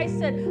Lord. Christ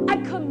said, I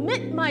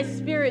commit my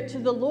spirit to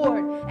the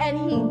Lord.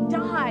 And he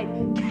died.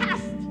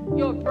 Cast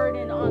your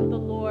burden on the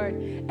Lord.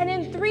 And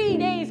in 3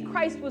 days,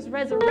 Christ was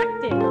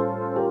resurrected.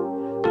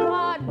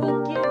 God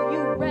will give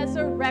you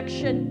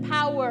resurrection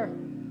power.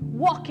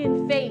 Walk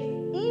in faith,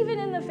 even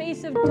in the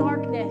face of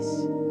darkness.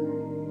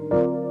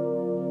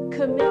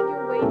 Commit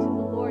your way to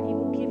the Lord. He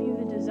will give you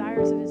the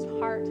desires of his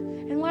heart.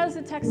 And what does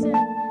the text say?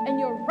 And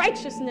your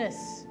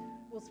righteousness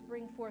will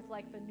spring forth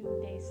like the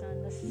noonday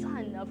sun. The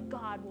Son of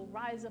God will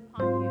rise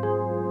upon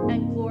you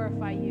and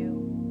glorify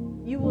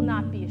you. You will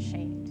not be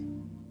ashamed.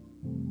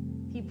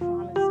 He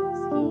promises.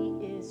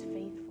 He is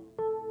faithful.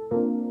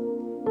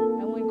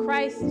 And when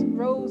Christ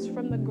rose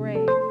from the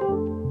grave,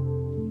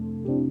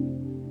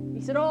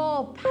 he said,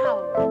 all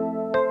power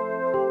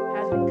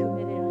has been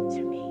committed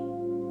unto me.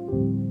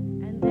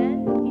 And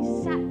then he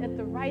sat at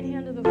the right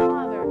hand of the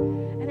Father.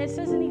 And it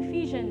says in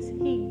Ephesians,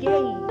 he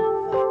gave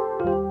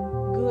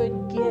good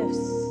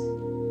gifts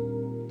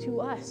to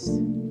us.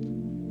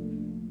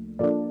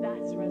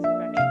 That's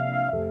resurrection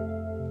power.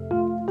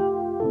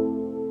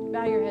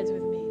 Bow your heads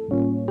with me.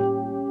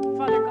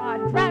 Father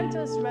God, grant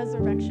us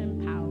resurrection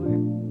power.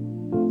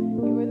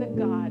 You are the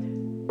God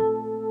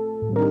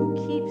who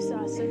keeps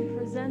us and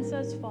presents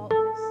us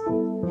faultless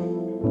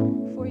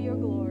for your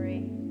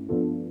glory.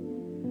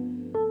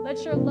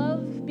 Let your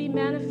love be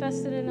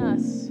manifested in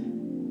us,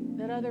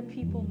 that other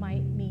people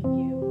might meet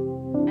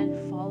you and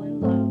fall in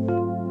love.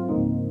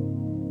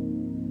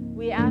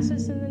 We ask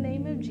this in the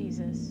name of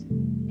Jesus.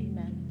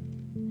 Amen.